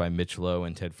replaced by Mitch Lowe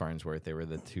and Ted Farnsworth. They were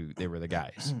the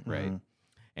guys, right?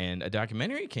 And a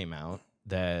documentary came out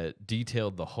that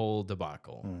detailed the whole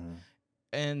debacle.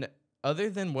 And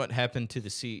other than what happened to the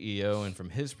CEO and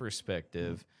from his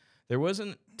perspective, there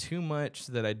wasn't too much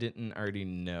that I didn't already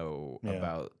know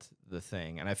about the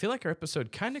thing. And I feel like our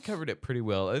episode kind of covered it pretty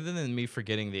well, other than me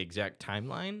forgetting the exact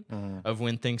timeline of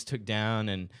when things took down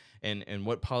and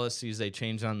what policies they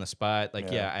changed on the spot.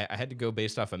 Like, I had to go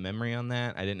based off of memory on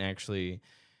that. I didn't actually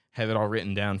have it all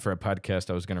written down for a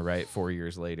podcast I was going to write 4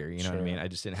 years later. You know what I mean? I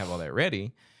just didn't have all that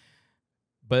ready.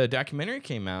 But a documentary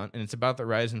came out, and it's about the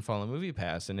rise and fall of Movie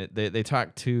Pass. And they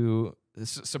talked to,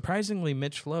 surprisingly,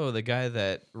 Mitch Lowe, the guy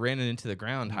that ran it into the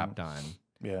ground, hopped on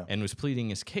and was pleading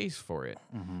his case for it.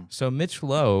 So Mitch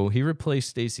Lowe, he replaced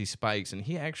Stacy Spikes, and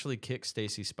he actually kicked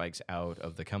Stacy Spikes out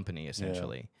of the company,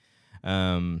 essentially.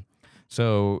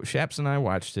 So Shaps and I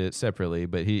watched it separately,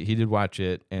 but he did watch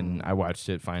it, and I watched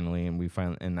it finally,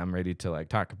 and I'm ready to like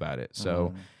talk about it.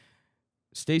 So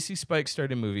Stacy Spikes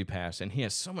started MoviePass, and he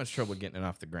has so much trouble getting it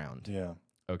off the ground. Yeah.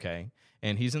 Okay,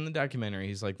 and he's in the documentary.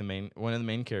 He's like one of the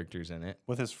main characters in it.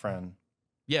 With his friend.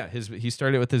 Yeah, he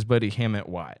started with his buddy Hammett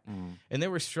Watt, and they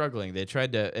were struggling. They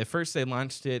tried to at first they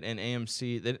launched it in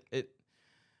AMC.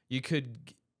 You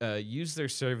could use their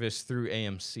service through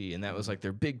AMC, and that was like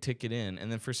their big ticket in. And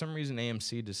then for some reason,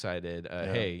 AMC decided,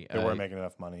 hey, they weren't making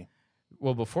enough money.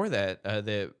 Well, before that,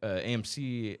 the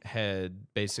AMC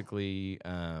had basically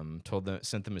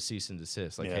sent them a cease and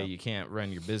desist, like, hey, you can't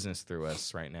run your business through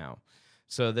us right now.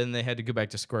 So then they had to go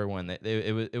back to square one.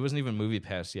 It wasn't even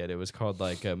MoviePass yet. It was called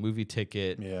like a Movie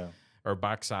Ticket or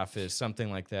Box Office, something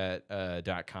like that,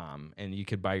 .com. And you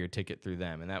could buy your ticket through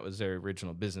them. And that was their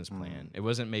original business plan. It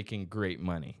wasn't making great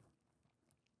money.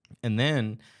 And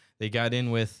then they got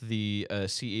in with the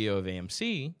CEO of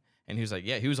AMC. And he was like,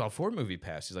 yeah, he was all for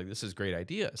MoviePass. He's like, this is a great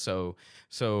idea. So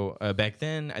back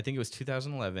then, I think it was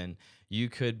 2011, you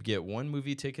could get one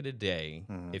movie ticket a day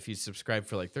if you subscribed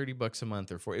for like $30 a month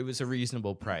it was a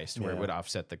reasonable price where it would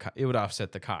offset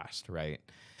the cost, right?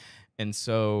 And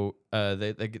so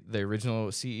the original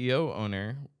CEO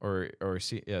owner or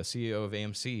CEO of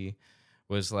AMC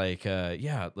was like,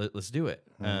 let's do it.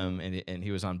 And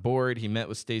he was on board. He met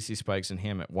with Stacy Spikes and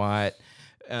Hammett Watt.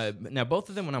 Now, both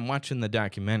of them, when I'm watching the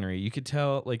documentary, you could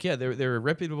tell, like, yeah, they were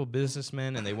reputable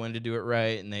businessmen, and they wanted to do it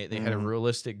right, and they had a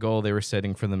realistic goal they were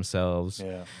setting for themselves.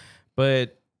 Yeah.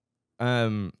 But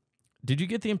did you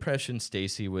get the impression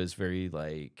Stacy was very,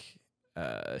 like,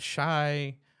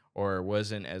 shy, or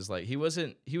wasn't as, like, he was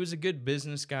a good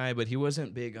business guy, but he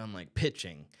wasn't big on, like,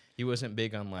 pitching. He wasn't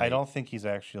big on, like... I don't think he's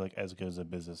actually, like, as good as a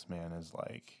businessman as,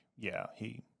 like,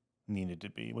 he needed to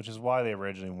be, which is why they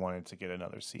originally wanted to get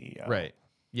another CEO. Right.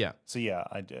 Yeah. So yeah,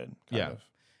 I did. Kind of.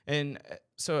 And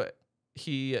so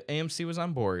AMC was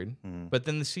on board, but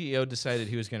then the CEO decided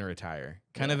he was going to retire,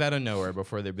 kind of out of nowhere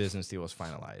before their business deal was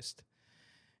finalized.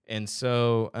 And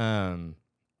so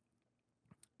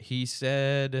he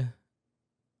said,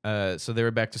 so they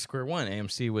were back to square one.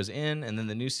 AMC was in, and then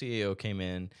the new CEO came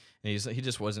in, and he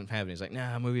just wasn't having it. He's like,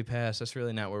 nah, MoviePass, that's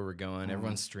really not where we're going.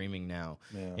 Everyone's streaming now.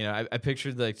 Yeah. You know, I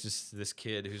pictured like just this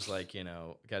kid who's like, you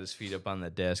know, got his feet up on the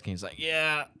desk, and he's like,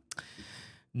 yeah,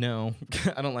 no,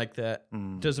 I don't like that.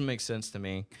 Doesn't make sense to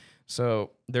me. So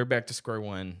they're back to square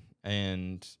one,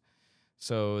 and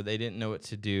so they didn't know what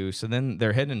to do. So then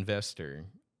their head investor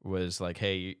was like,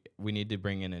 hey, we need to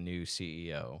bring in a new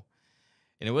CEO.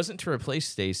 And it wasn't to replace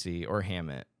Stacy or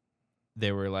Hammett.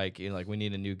 They were like, you know, like, we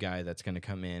need a new guy that's going to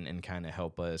come in and kind of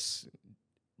help us,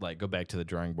 like, go back to the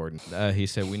drawing board. He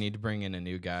said, we need to bring in a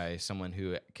new guy, someone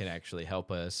who can actually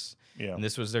help us. Yeah. And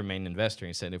this was their main investor.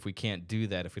 He said, if we can't do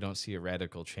that, if we don't see a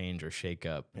radical change or shake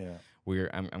up,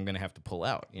 I'm going to have to pull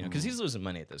out, you know, because he's losing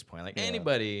money at this point. Like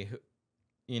anybody who,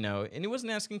 you know, and he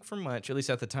wasn't asking for much, at least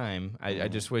at the time. I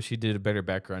just wish he did a better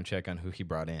background check on who he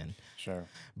brought in. Sure.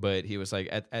 But he was like,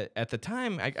 at the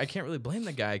time, I can't really blame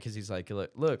the guy because he's like,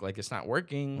 look, like, it's not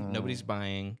working. Nobody's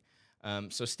buying.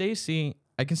 So Stacy,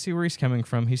 I can see where he's coming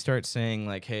from. He starts saying,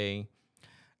 like, hey,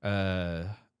 here's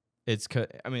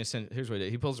what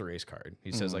he pulls a race card.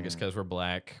 He says, like, it's because we're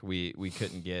black. We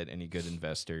couldn't get any good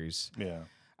investors. Yeah.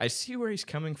 I see where he's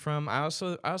coming from. I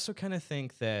also kind of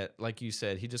think that, like you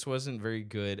said, he just wasn't very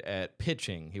good at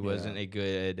pitching. He wasn't a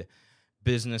good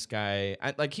business guy.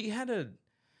 The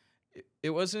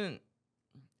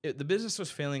business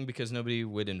was failing because nobody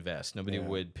would invest. Nobody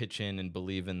would pitch in and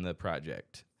believe in the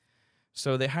project.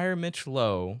 So they hire Mitch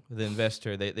Lowe, the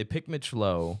investor. They pick Mitch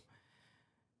Lowe.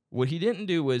 What he didn't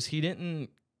do was he didn't,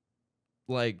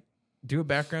 like, do a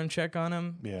background check on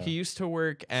him. Yeah. He used to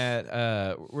work at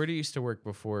where did he used to work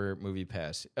before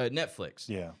MoviePass? Netflix.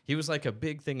 Yeah. He was like a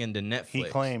big thing into Netflix. He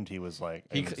claimed he was like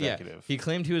an executive. Yeah. He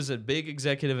claimed he was a big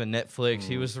executive at Netflix.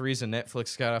 He was the reason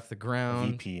Netflix got off the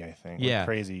ground. VP, I think. Yeah. Like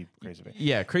crazy.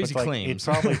 Yeah, crazy claims.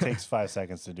 It probably takes 5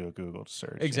 seconds to do a Google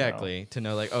search. Exactly. You know? To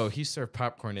know, like, oh, he served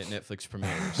popcorn at Netflix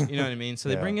premieres. You know what I mean? So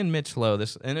they bring in Mitch Lowe,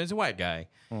 and it's a white guy.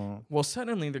 Well,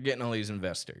 suddenly they're getting all these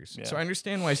investors. Yeah. So I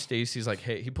understand why Stacy's like,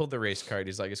 hey, he pulled the race card.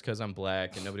 He's like, it's because I'm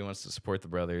black and nobody wants to support the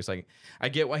brothers. Like, I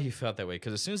get why he felt that way,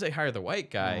 because as soon as they hire the white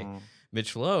guy,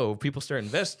 Mitch Lowe, people start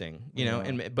investing, you know.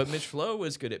 But Mitch Lowe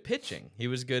was good at pitching. He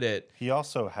was good at. He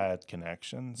also had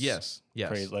connections. Yes.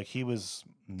 Crazy. Like, he was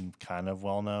kind of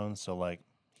well known, so like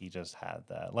he just had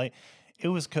that. Like, it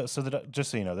was so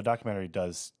just so you know, the documentary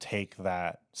does take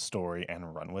that story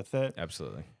and run with it.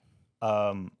 Absolutely.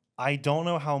 I don't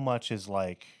know how much is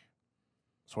like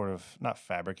sort of not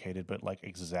fabricated, but like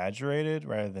exaggerated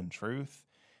rather than truth.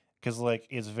 Because like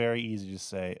it's very easy to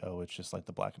say, oh, it's just like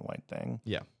the black and white thing.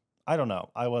 Yeah. I don't know.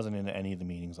 I wasn't in any of the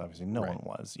meetings. Obviously, no Right. one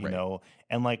was. Right.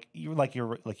 And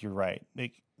you're right.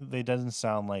 They doesn't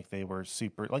sound like they were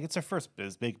super. Like it's their first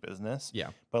big business. Yeah.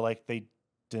 But like they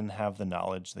didn't have the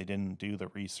knowledge. They didn't do the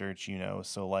research.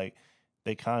 So like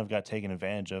they kind of got taken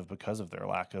advantage of because of their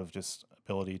lack of just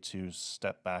ability to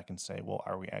step back and say, well,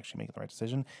 are we actually making the right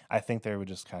decision? I think they were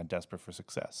just kind of desperate for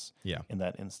success. Yeah. In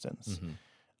that instance.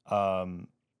 Mhm.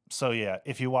 So yeah,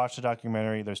 if you watch the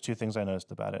documentary, there's two things I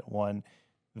noticed about it. One,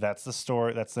 that's the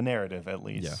story, that's the narrative at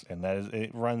least, and that is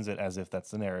it runs it as if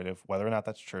that's the narrative, whether or not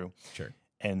that's true. Sure.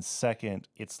 And second,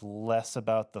 it's less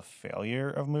about the failure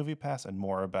of MoviePass and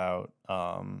more about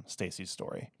Stacy's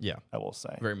story. Yeah. I will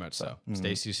say Very much so.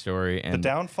 Stacy's story and the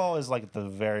downfall is like the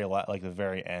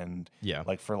very end. Yeah.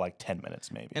 Like for like 10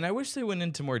 minutes maybe. And I wish they went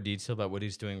into more detail about what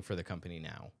he's doing for the company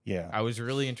now. Yeah. I was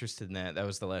really interested in that. That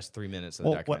was the last 3 minutes of the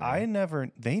Well,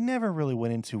 documentary. they never really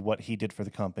went into what he did for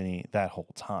the company that whole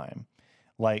time.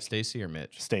 Like Stacy or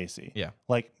Mitch? Stacy. Yeah.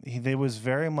 Like they was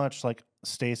very much like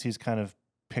Stacy's kind of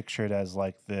pictured as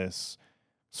like this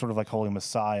sort of like holy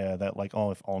messiah that like,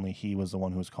 oh, if only he was the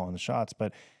one who was calling the shots.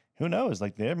 But who knows?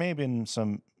 Like there may have been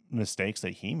some mistakes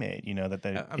that he made,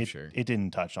 I'm sure. it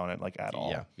didn't touch on it like at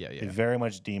all. Yeah. It very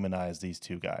much demonized these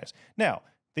two guys. Now,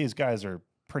 these guys are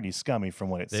pretty scummy from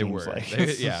what it seems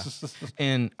like. Yeah.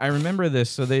 And I remember this.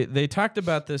 So they talked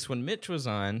about this when Mitch was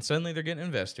on. Suddenly they're getting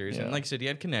investors. Yeah. And like I said, he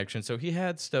had connections. So he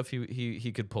had stuff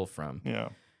he could pull from. Yeah.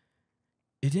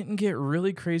 It didn't get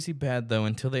really crazy bad, though,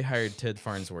 until they hired Ted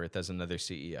Farnsworth as another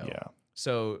CEO. Yeah.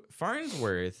 So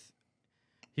Farnsworth,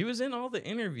 he was in all the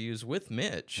interviews with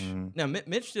Mitch. Mhm. Now,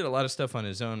 Mitch did a lot of stuff on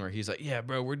his own where he's like, yeah,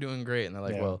 bro, we're doing great. And they're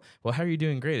like, Yeah. well, how are you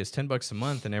doing great? It's $10 a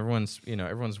month and everyone's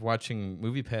watching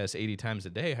MoviePass 80 times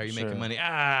a day. How are you Sure. making money?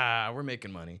 We're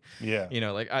making money. Yeah.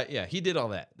 He did all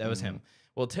that. That was him.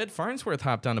 Well, Ted Farnsworth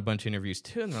hopped on a bunch of interviews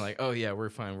too. And they're like, oh, yeah, we're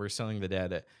fine. We're selling the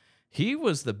data. He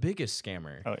was the biggest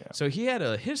scammer. Oh, yeah. So he had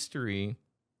a history.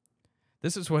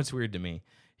 This is what's weird to me.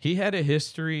 He had a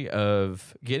history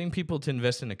of getting people to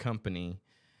invest in a company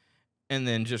and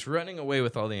then just running away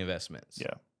with all the investments.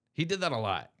 Yeah. He did that a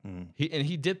lot. Mhm.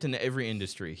 He dipped into every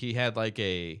industry. He had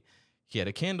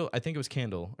a candle, I think it was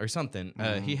candle or something.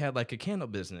 He had like a candle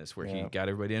business where he Yeah. got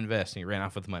everybody to invest and he ran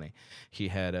off with money. He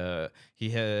had a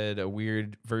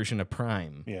weird version of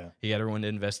Prime. Yeah. He got everyone to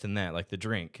invest in that, like the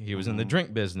drink. He was in the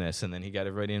drink business and then he got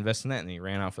everybody to invest in that and he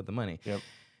ran off with the money. Yep.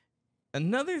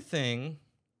 Another thing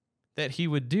that he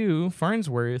would do,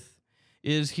 Farnsworth,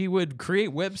 is he would create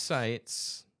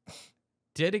websites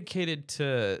dedicated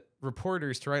to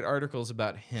reporters to write articles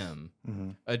about him,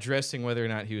 addressing whether or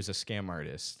not he was a scam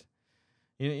artist.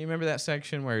 You remember that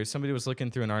section where somebody was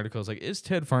looking through an article, it's like, is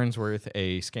Ted Farnsworth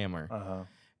a scammer? Uh-huh.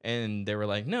 And they were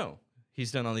like, no,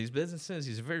 he's done all these businesses.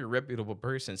 He's a very reputable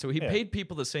person. So he paid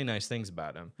people to say nice things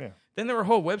about him. Yeah. Then there were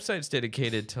whole websites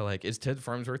dedicated to like, is Ted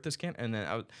Farnsworth this scam? And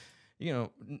then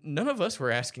none of us were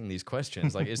asking these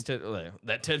questions. Like, is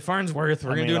that Ted Farnsworth?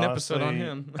 We're going to do an episode on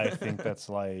him. I think that's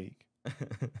like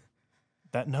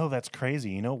that. No, that's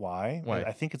crazy. You know why? Why?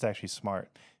 I think it's actually smart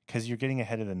because you're getting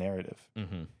ahead of the narrative.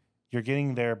 Mm-hmm. You're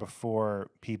getting there before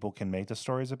people can make the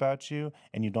stories about you,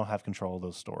 and you don't have control of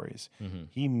those stories. Mm-hmm.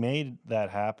 He made that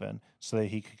happen so that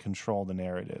he could control the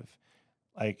narrative.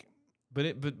 Like,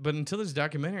 But until this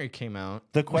documentary came out,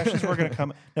 the questions were going to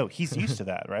come. No, he's used to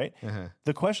that, right? Uh-huh.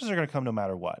 The questions are going to come no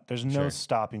matter what. There's no Sure.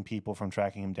 stopping people from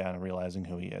tracking him down and realizing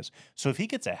who he is. So if he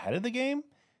gets ahead of the game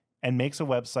and makes a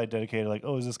website dedicated, like,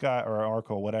 oh, is this guy, or an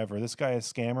article, whatever, this guy is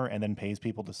a scammer, and then pays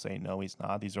people to say, no, he's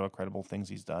not. These are all credible things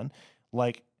he's done.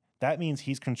 Like, that means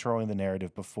he's controlling the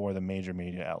narrative before the major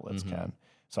media outlets can.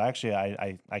 So actually,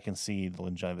 I can see the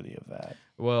longevity of that.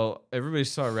 well, everybody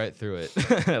saw right through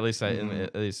it. At least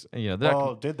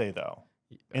Well, did they though?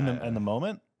 In the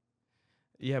moment?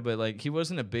 Yeah, but like he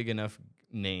wasn't a big enough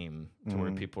name to where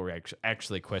people were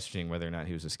actually questioning whether or not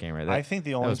he was a scammer. I think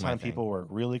the only was my time thing. people were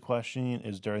really questioning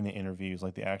is during the interviews,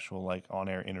 like the actual like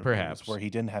on-air interviews, Perhaps. where he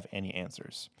didn't have any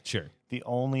answers. Sure. The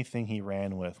only thing he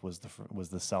ran with was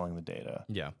the selling the data.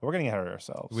 Yeah. But we're getting ahead of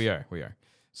ourselves. We are.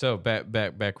 So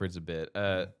backwards a bit.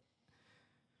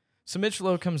 So Mitch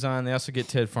Lowe comes on. They also get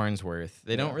Ted Farnsworth.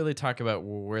 They don't really talk about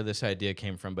where this idea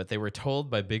came from, but they were told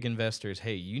by big investors,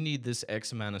 "Hey, you need this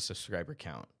X amount of subscriber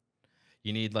count.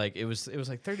 You need like it was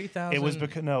like 30,000." It was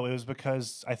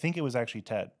because I think it was actually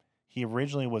Ted. He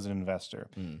originally was an investor,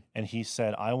 and he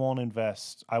said, "I won't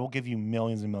invest. I will give you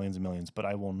millions and millions and millions, but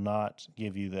I will not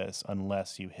give you this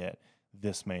unless you hit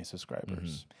this many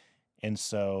subscribers." And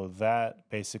so that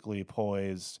basically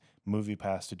poised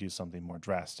MoviePass to do something more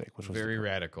drastic, which was very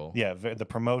radical. the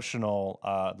promotional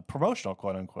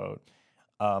quote unquote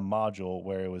module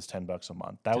where it was $10 a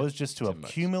month. That was just to $10.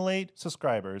 accumulate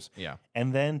subscribers, Yeah.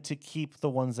 and then to keep the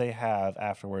ones they have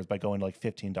afterwards by going to like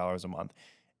 $15 a month.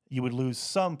 You would lose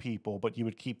some people, but you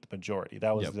would keep the majority.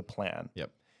 That was the plan.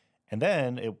 Yep. And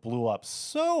then it blew up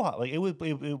so hot. Like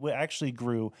it actually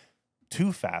grew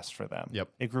too fast for them. Yep.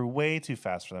 It grew way too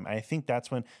fast for them. And I think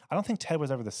that's when I don't think Ted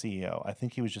was ever the CEO. I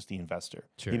think he was just the investor.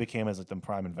 Sure. He became as like the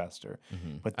prime investor.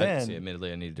 But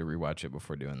admittedly, I needed to rewatch it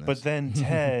before doing this. But then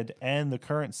Ted and the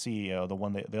current CEO,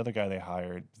 the other guy they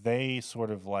hired, they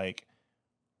sort of like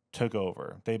took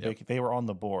over. They were on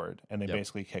the board, and they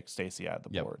basically kicked Stacy out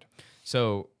of the board.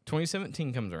 So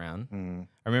 2017 comes around.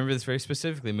 I remember this very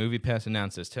specifically. MoviePass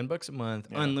announced this: $10 a month,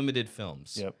 unlimited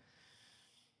films. Yep.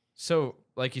 So,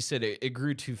 like you said, it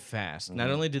grew too fast. Not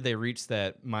only did they reach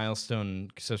that milestone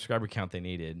subscriber count they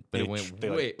needed, but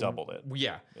they doubled it.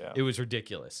 Yeah, it was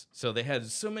ridiculous. So they had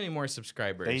so many more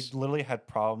subscribers. They literally had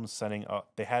problems sending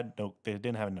up. They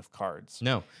didn't have enough cards.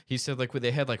 No, he said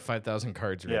they had like 5,000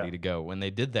 cards ready to go. When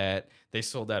they did that, they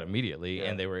sold out immediately,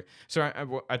 and they were. So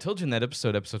I told you in that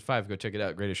episode 5, go check it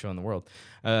out, greatest show in the world.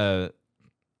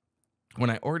 When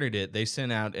I ordered it, they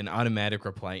sent out an automatic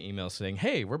reply email saying,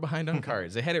 "Hey, we're behind on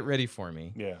cards." They had it ready for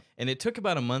me. Yeah. And it took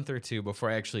about a month or two before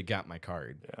I actually got my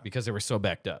card because they were so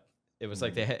backed up. It was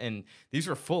like they had, and these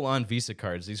were full on Visa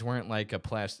cards. These weren't like a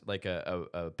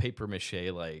paper mache,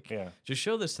 just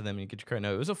show this to them and you get your card.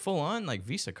 No, it was a full on like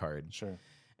Visa card. Sure.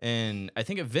 And I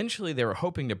think eventually they were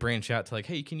hoping to branch out to like,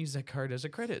 hey, you can use that card as a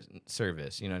credit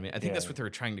service. You know what I mean? I think that's what they were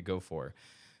trying to go for.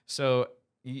 So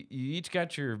you each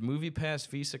got your MoviePass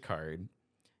Visa card,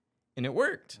 and it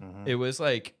worked. It was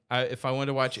like if I wanted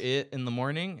to watch it in the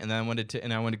morning, and then I wanted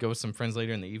to go with some friends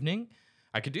later in the evening,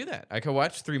 I could do that. I could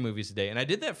watch 3 movies a day, and I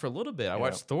did that for a little bit. I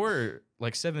watched Thor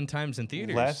like 7 times in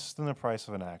theaters. Less than the price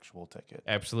of an actual ticket.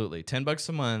 Absolutely, $10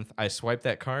 a month. I swiped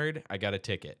that card, I got a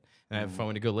ticket. And if I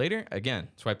wanted to go later, again,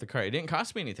 swipe the card. It didn't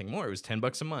cost me anything more. It was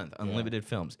 $10 a month, unlimited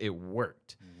films. It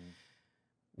worked.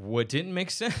 What didn't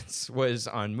make sense was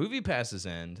on MoviePass's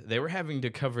end, they were having to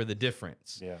cover the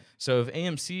difference. Yeah. So if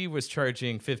AMC was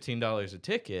charging $15 a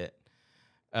ticket,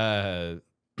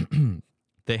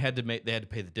 they had to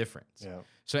pay the difference. Yeah.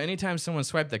 So anytime someone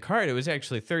swiped the card, it was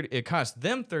actually it cost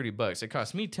them $30. It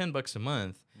cost me $10 a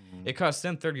month. It cost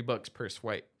them $30 per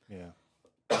swipe. Yeah.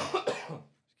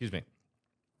 Excuse me.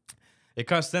 It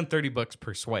cost them $30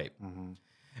 per swipe.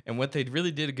 And what they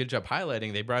really did a good job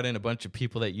highlighting, they brought in a bunch of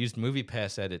people that used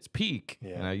MoviePass at its peak,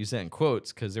 and I use that in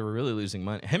quotes because they were really losing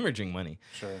money, hemorrhaging money.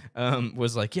 Sure.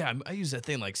 Was like, yeah, I use that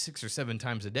thing like 6 or 7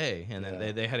 times a day. And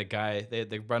then they had a guy,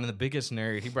 they brought in the biggest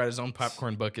nerd. He brought his own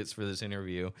popcorn buckets for this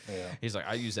interview. Yeah. He's like,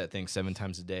 I use that thing 7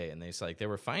 times a day. And they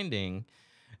were finding.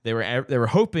 They were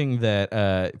hoping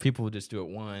that people would just do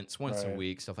it once a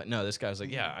week, stuff like. No, this guy was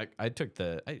like, yeah, I took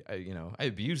I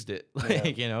abused it,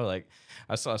 like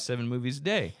I saw 7 movies a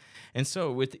day, and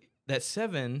so with that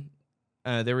 7,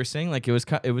 they were saying like it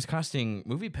was costing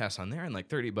MoviePass on there and like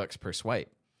 $30 per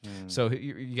swipe. So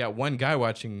you got one guy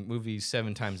watching movies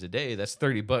 7 times a day. That's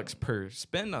 $30 per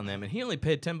spend on them, and he only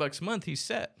paid $10 a month. He's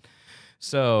set.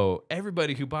 So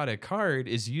everybody who bought a card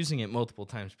is using it multiple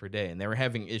times per day, and they were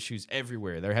having issues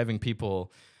everywhere. They're having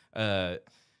people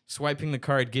swiping the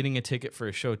card, getting a ticket for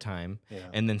a showtime,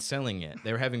 and then selling it.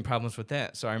 They were having problems with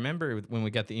that. So I remember when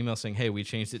we got the email saying, hey, we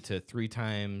changed it to 3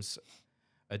 times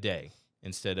a day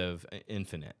instead of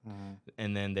infinite.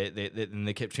 And then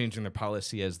they kept changing their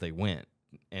policy as they went.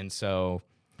 And so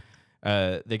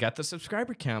they got the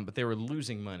subscriber count, but they were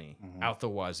losing money out the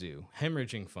wazoo,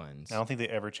 hemorrhaging funds. I don't think they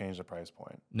ever changed the price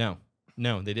point. No,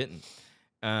 they didn't.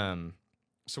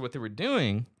 So what they were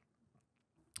doing,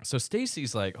 so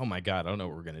Stacy's like, oh my God, I don't know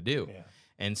what we're going to do. Yeah.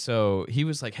 And so he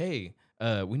was like, hey,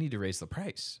 we need to raise the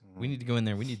price. We need to go in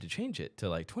there. We need to change it to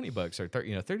like $20 or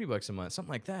 $30 a month,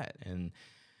 something like that. And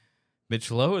Mitch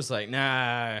Lowe was like,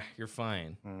 nah, you're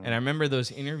fine. And I remember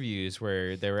those interviews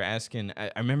where they were asking,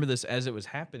 I remember this as it was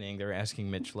happening, they were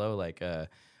asking Mitch Lowe, like,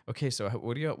 okay, so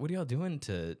what are y'all doing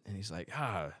to, and he's like,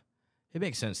 it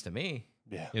makes sense to me.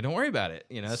 Yeah. Don't worry about it.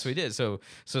 That's what he did. So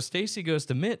Stacy goes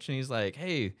to Mitch and he's like,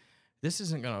 hey, this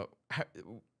isn't going to,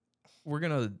 we're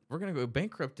going to go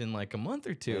bankrupt in like a month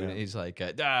or 2. And he's like,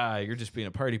 you're just being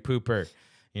a party pooper.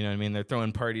 You know what I mean? They're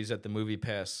throwing parties at the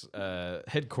MoviePass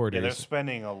headquarters. Yeah, they're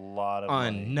spending a lot of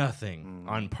on money. Nothing,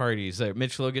 on parties. Like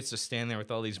Mitch Lowe gets to stand there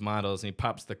with all these models, and he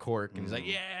pops the cork, and he's like,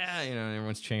 "Yeah," and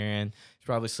everyone's cheering. He's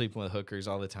probably sleeping with hookers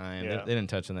all the time. Yeah. They didn't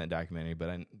touch on that documentary,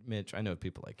 but Mitch, I know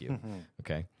people like you.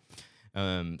 Okay.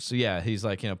 So yeah, he's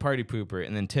like, party pooper,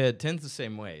 and then Ted's the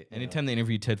same way. Anytime they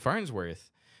interview Ted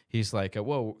Farnsworth, he's like,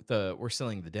 whoa, we're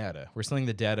selling the data. We're selling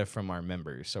the data from our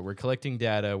members. So we're collecting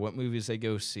data, what movies they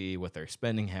go see, what their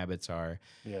spending habits are,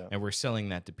 Yeah. and we're selling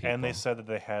that to people. And they said that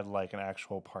they had like an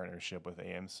actual partnership with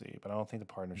AMC, but I don't think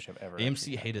the partnership ever.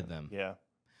 AMC hated them. Yeah.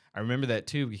 I remember that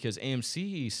too because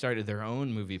AMC started their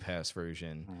own Movie Pass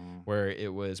version where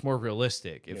it was more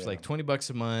realistic. It was like $20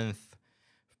 a month,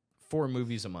 4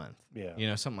 movies a month. Yeah. You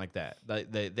know, something like that.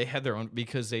 They had their own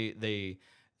because they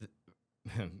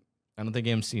I don't think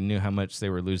AMC knew how much they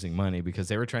were losing money because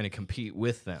they were trying to compete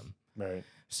with them. Right.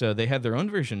 So they had their own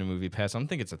version of Movie Pass. I don't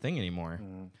think it's a thing anymore.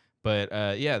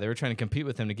 But yeah, they were trying to compete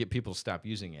with them to get people to stop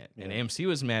using it. And AMC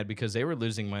was mad because they were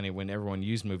losing money when everyone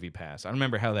used Movie Pass. I don't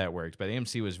remember how that worked, but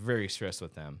AMC was very stressed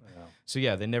with them. Yeah. So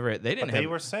yeah, they didn't. But they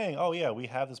were saying, "Oh yeah, we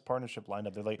have this partnership lined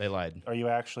up." They're like, they lied. Are you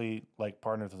actually like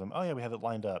partnered with them? Oh yeah, we have it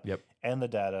lined up. Yep. And the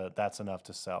data, that's enough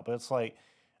to sell. But it's like,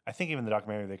 I think even the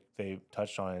documentary they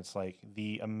touched on it, it's like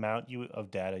the amount of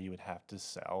data you would have to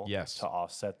sell to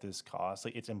offset this cost.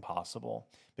 Like it's impossible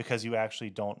because you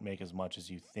actually don't make as much as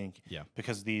you think. Yeah.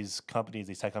 Because these companies,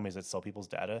 these tech companies that sell people's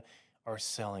data are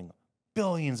selling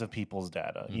billions of people's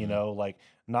data, you know, like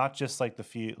not just like the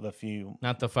few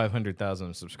not the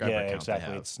 500,000 subscriber count exactly.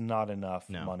 they have. It's not enough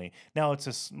money. Now it's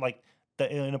just like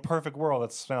in a perfect world,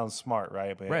 that sounds smart,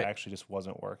 right? But it actually just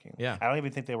wasn't working. Yeah. I don't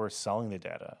even think they were selling the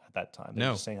data at that time. They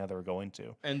were just saying how they were going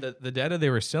to. And the data they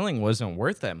were selling wasn't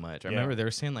worth that much. I remember they were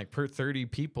saying like per 30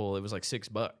 people, it was like $6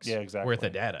 exactly. worth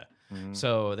of data.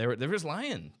 So they were just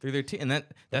lying through their teeth. And that's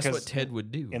because what Ted would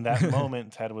do. In that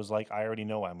moment, Ted was like, I already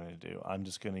know what I'm going to do. I'm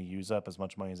just going to use up as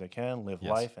much money as I can, live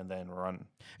life, and then run.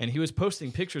 And he was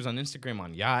posting pictures on Instagram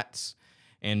on yachts.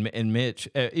 And Mitch,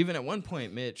 even at one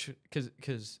point, Mitch,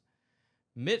 because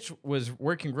Mitch was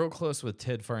working real close with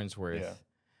Ted Farnsworth. Yeah.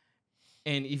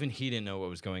 And even he didn't know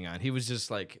what was going on. He was just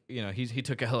like, you know, he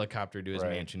took a helicopter to his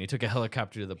mansion. He took a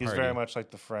helicopter to the party. He's very much like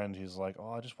the friend who's like,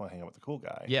 oh, I just want to hang out with the cool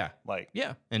guy. Yeah. Like,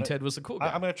 yeah. And Ted was the cool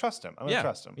guy. I'm going to trust him. I'm going to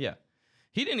trust him. Yeah.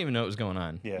 He didn't even know what was going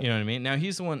on. Yeah. You know what I mean? Now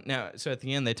he's the one. Now, so at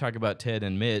the end, they talk about Ted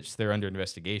and Mitch. They're under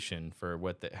investigation for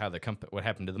what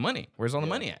happened to the money. Where's all the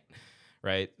money at?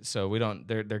 Right. So we don't.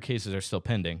 Their cases are still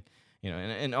pending. You know,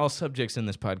 and all subjects in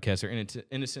this podcast are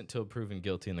innocent till proven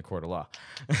guilty in the court of law.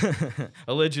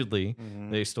 Allegedly,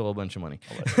 they stole a bunch of money.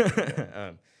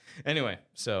 Anyway,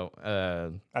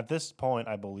 so at this point,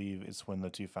 I believe is when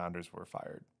the 2 founders were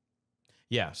fired.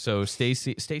 Yeah. So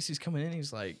Stacy's coming in.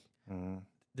 He's like,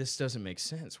 this doesn't make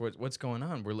sense. What's going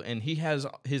on? And he has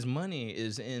his money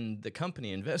is in the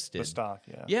company invested. The stock,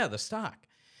 yeah. Yeah, the stock,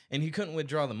 and he couldn't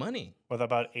withdraw the money with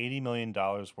about $80 million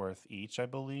worth each, I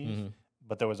believe.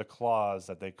 But there was a clause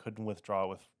that they couldn't withdraw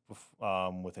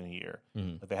within a year.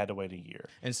 But they had to wait a year.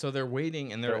 And so they're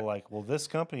waiting, and they're like, "Well, this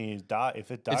company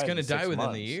if it dies, it's going to die within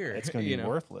months, the year. It's going to be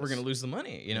worthless. We're going to lose the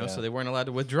money, you know." So they weren't allowed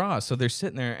to withdraw. So they're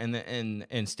sitting there,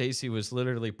 and Stacy was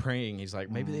literally praying. He's like,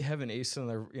 "Maybe they have an ace in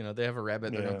their, you know, they have a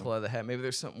rabbit. They're going to pull out of the hat. Maybe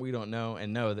there's something we don't know."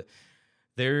 And no, that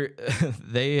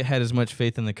they had as much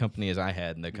faith in the company as I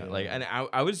had in the like. And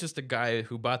I was just a guy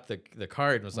who bought the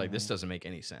card and was like, "This doesn't make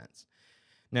any sense."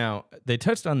 Now, they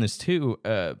touched on this too.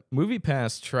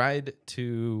 MoviePass tried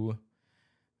to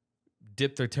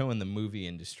dip their toe in the movie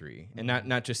industry and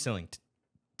not just selling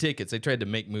tickets. They tried to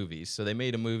make movies. So they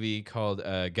made a movie called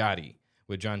Gotti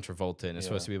with John Travolta, and it's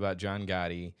supposed to be about John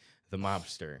Gotti, the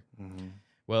mobster.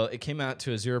 Well, it came out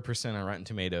to a 0% on Rotten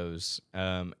Tomatoes,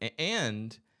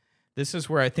 and this is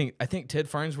where I think Ted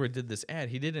Farnsworth did this ad.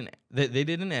 They did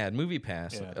an ad,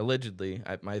 MoviePass, allegedly.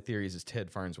 My theory is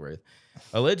Ted Farnsworth.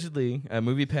 Allegedly,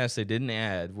 MoviePass, they did an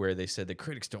ad where they said the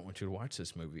critics don't want you to watch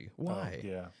this movie.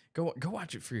 Why? Go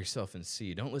watch it for yourself and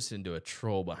see. Don't listen to a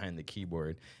troll behind the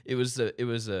keyboard. That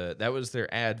was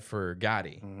their ad for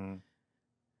Gotti.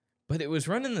 But it was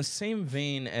run in the same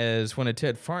vein as one of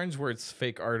Ted Farnsworth's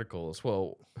fake articles.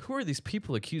 Well, who are these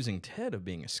people accusing Ted of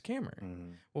being a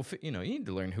scammer? Well, you need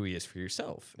to learn who he is for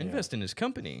yourself. Invest in his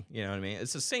company. You know what I mean?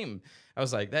 It's the same. I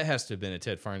was like, that has to have been a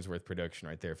Ted Farnsworth production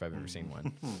right there if I've ever seen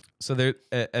one. So they're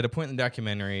at a point in the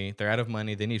documentary, they're out of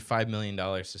money. They need $5 million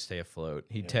to stay afloat.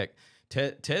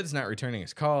 Ted's not returning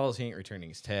his calls. He ain't returning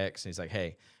his texts. And he's like,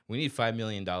 hey, we need $5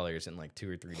 million in like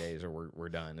 2 or 3 days or we're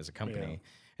done as a company.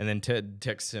 And then Ted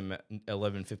texts him at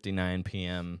 11:59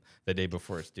 p.m. the day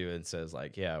before it's due and says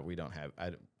like, "Yeah, we don't have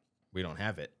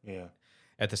it." Yeah.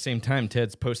 At the same time,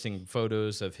 Ted's posting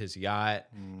photos of his yacht.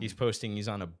 He's posting he's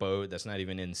on a boat that's not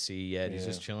even in sea yet. He's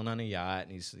just chilling on a yacht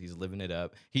and he's living it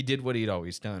up. He did what he'd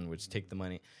always done, which is take the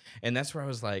money. And that's where I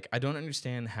was like, I don't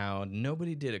understand how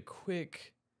nobody did a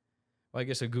quick. Well, I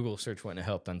guess a Google search wouldn't have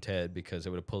helped on Ted because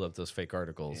it would have pulled up those fake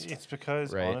articles. It's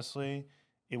because honestly,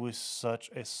 it was such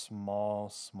a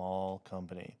small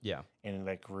company, Yeah. and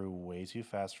that grew way too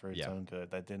fast for its Yeah. own good.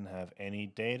 That didn't have any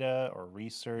data or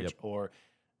research Yep. or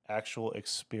actual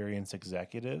experienced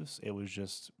executives. It was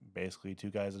just basically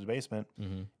two guys in the basement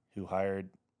Mm-hmm. who hired,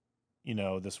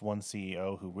 this one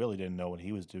CEO who really didn't know what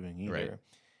he was doing either.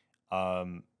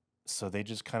 So they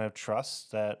just kind of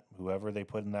trust that whoever they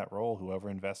put in that role, whoever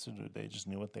invested, they just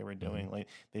knew what they were doing. Like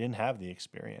they didn't have the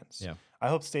experience. Yeah. I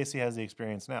hope Stacy has the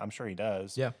experience now. I'm sure he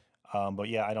does. Yeah. But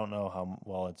yeah, I don't know how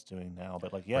well it's doing now.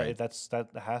 But like, yeah, Right. that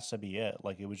has to be it.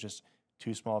 Like it was just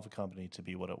too small of a company to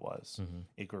be what it was. Mm-hmm.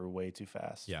 It grew way too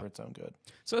fast Yeah. for its own good.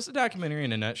 So that's the documentary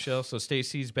in a nutshell. So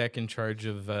Stacy's back in charge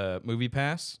of Movie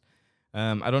Pass.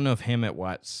 I don't know if Hammett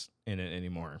Watt's in it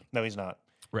anymore. No, he's not.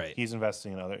 Right. He's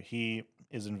investing in He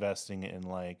is investing in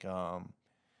like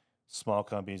small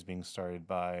companies being started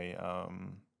by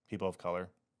people of color.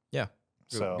 Yeah.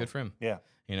 So good for him. Yeah.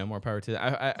 More power to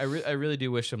that. I really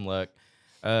do wish him luck.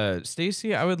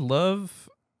 Stacy, I would love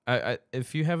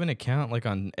if you have an account like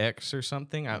on X or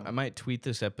something, I might tweet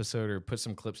this episode or put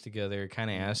some clips together kind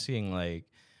of asking like,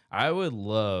 I would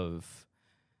love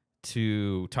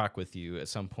to talk with you at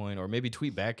some point, or maybe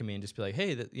tweet back at me and just be like,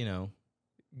 hey,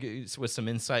 with some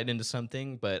insight into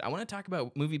something, but I want to talk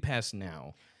about Movie Pass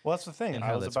now. Well, that's the thing. And I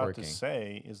how was that's about working. to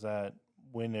say is that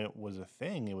when it was a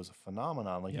thing, it was a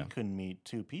phenomenon. Like Yeah. you couldn't meet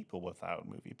two people without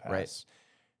Movie Pass. Right.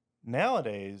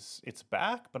 Nowadays, it's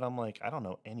back, but I'm like, I don't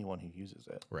know anyone who uses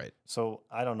it. Right. So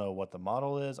I don't know what the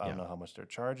model is. I don't Yeah. know how much they're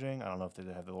charging. I don't know if they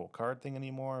have the little card thing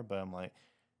anymore, but I'm like,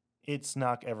 it's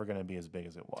not ever going to be as big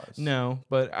as it was. No,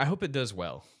 but I hope it does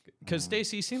well. Because Mhm.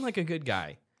 Stacy, you seem like a good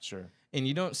guy. Sure. And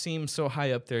you don't seem so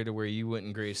high up there to where you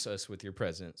wouldn't grace us with your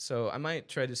presence. So I might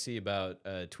try to see about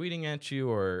tweeting at you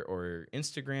or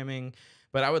Instagramming.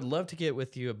 But I would love to get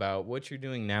with you about what you're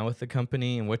doing now with the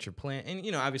company and what your plan.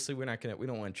 And obviously we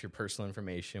don't want your personal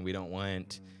information. We don't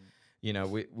want, we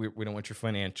don't want your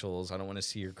financials. I don't want to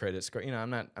see your credit score. I'm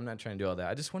not trying to do all that.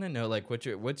 I just want to know like what's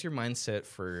your mindset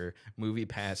for Movie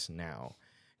Pass now.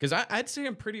 Because I'd say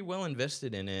I'm pretty well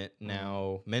invested in it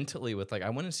now mentally with like, I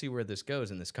want to see where this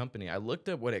goes in this company. I looked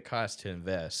up what it costs to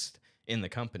invest in the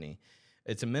company.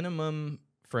 It's a minimum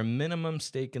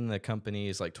stake in the company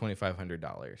is like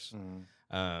 $2,500.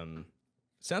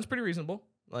 Sounds pretty reasonable.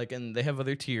 Like, and they have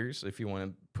other tiers if you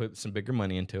want to put some bigger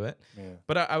money into it. Yeah.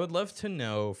 But I would love to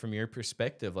know from your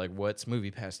perspective, like what's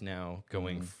Movie Pass now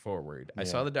going forward. I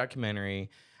saw Yeah. the documentary.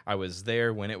 I was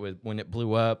there when it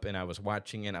blew up, and I was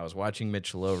watching it. I was watching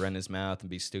Mitch Lowe run his mouth and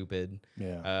be stupid.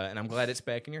 Yeah. And I'm glad it's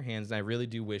back in your hands, and I really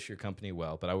do wish your company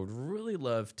well. But I would really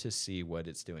love to see what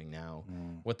it's doing now,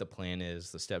 what the plan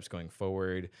is, the steps going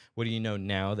forward. What do you know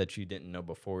now that you didn't know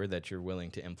before that you're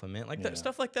willing to implement? Like that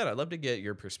stuff like that. I'd love to get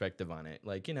your perspective on it.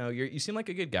 Like you seem like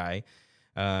a good guy.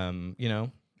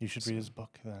 You should read his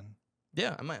book then.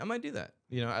 Yeah, I might do that.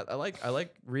 I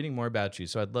like reading more about you.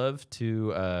 So I'd love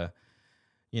to.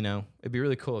 It'd be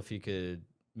really cool if you could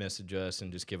message us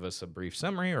and just give us a brief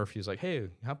summary, or if he's like, hey,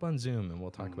 hop on Zoom and we'll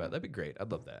talk about it. That'd be great.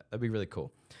 I'd love that. That'd be really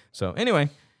cool. So anyway,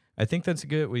 I think that's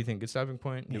good. What do you think? Good stopping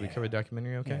point? Did we cover the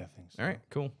documentary okay? Yeah, I think so. All right,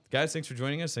 cool. Guys, thanks for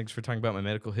joining us. Thanks for talking about my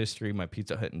medical history, my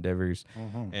Pizza Hut endeavors,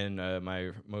 and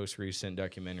my most recent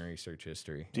documentary search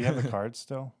history. Do you have the card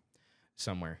still?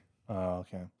 Somewhere. Oh,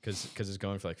 okay. Because it's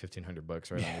going for like $1,500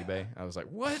 right on eBay. I was like,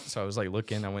 what? So I was like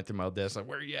looking. I went through my old desk like,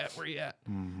 where you at? Where you at?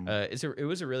 It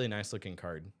was a really nice looking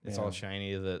card. It's all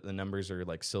shiny. The numbers are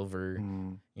like silver.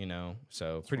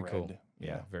 So it's pretty cool. red.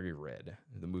 Yeah, very red.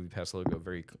 The Movie Pass logo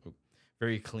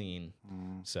very clean.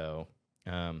 So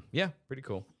pretty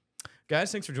cool.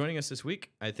 Guys, thanks for joining us this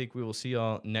week. I think we will see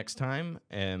y'all next time.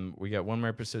 And we got one more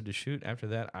episode to shoot. After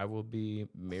that, I will be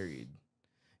married.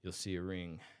 You'll see a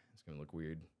ring. It's gonna look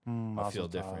weird. I'll feel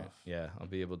different. Yeah, I'll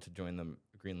be able to join the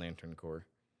Green Lantern Corps.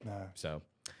 So,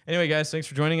 anyway, guys, thanks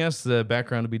for joining us. The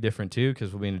background will be different too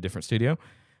because we'll be in a different studio.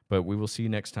 But we will see you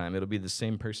next time. It'll be the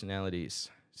same personalities.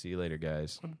 See you later,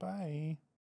 guys. Goodbye.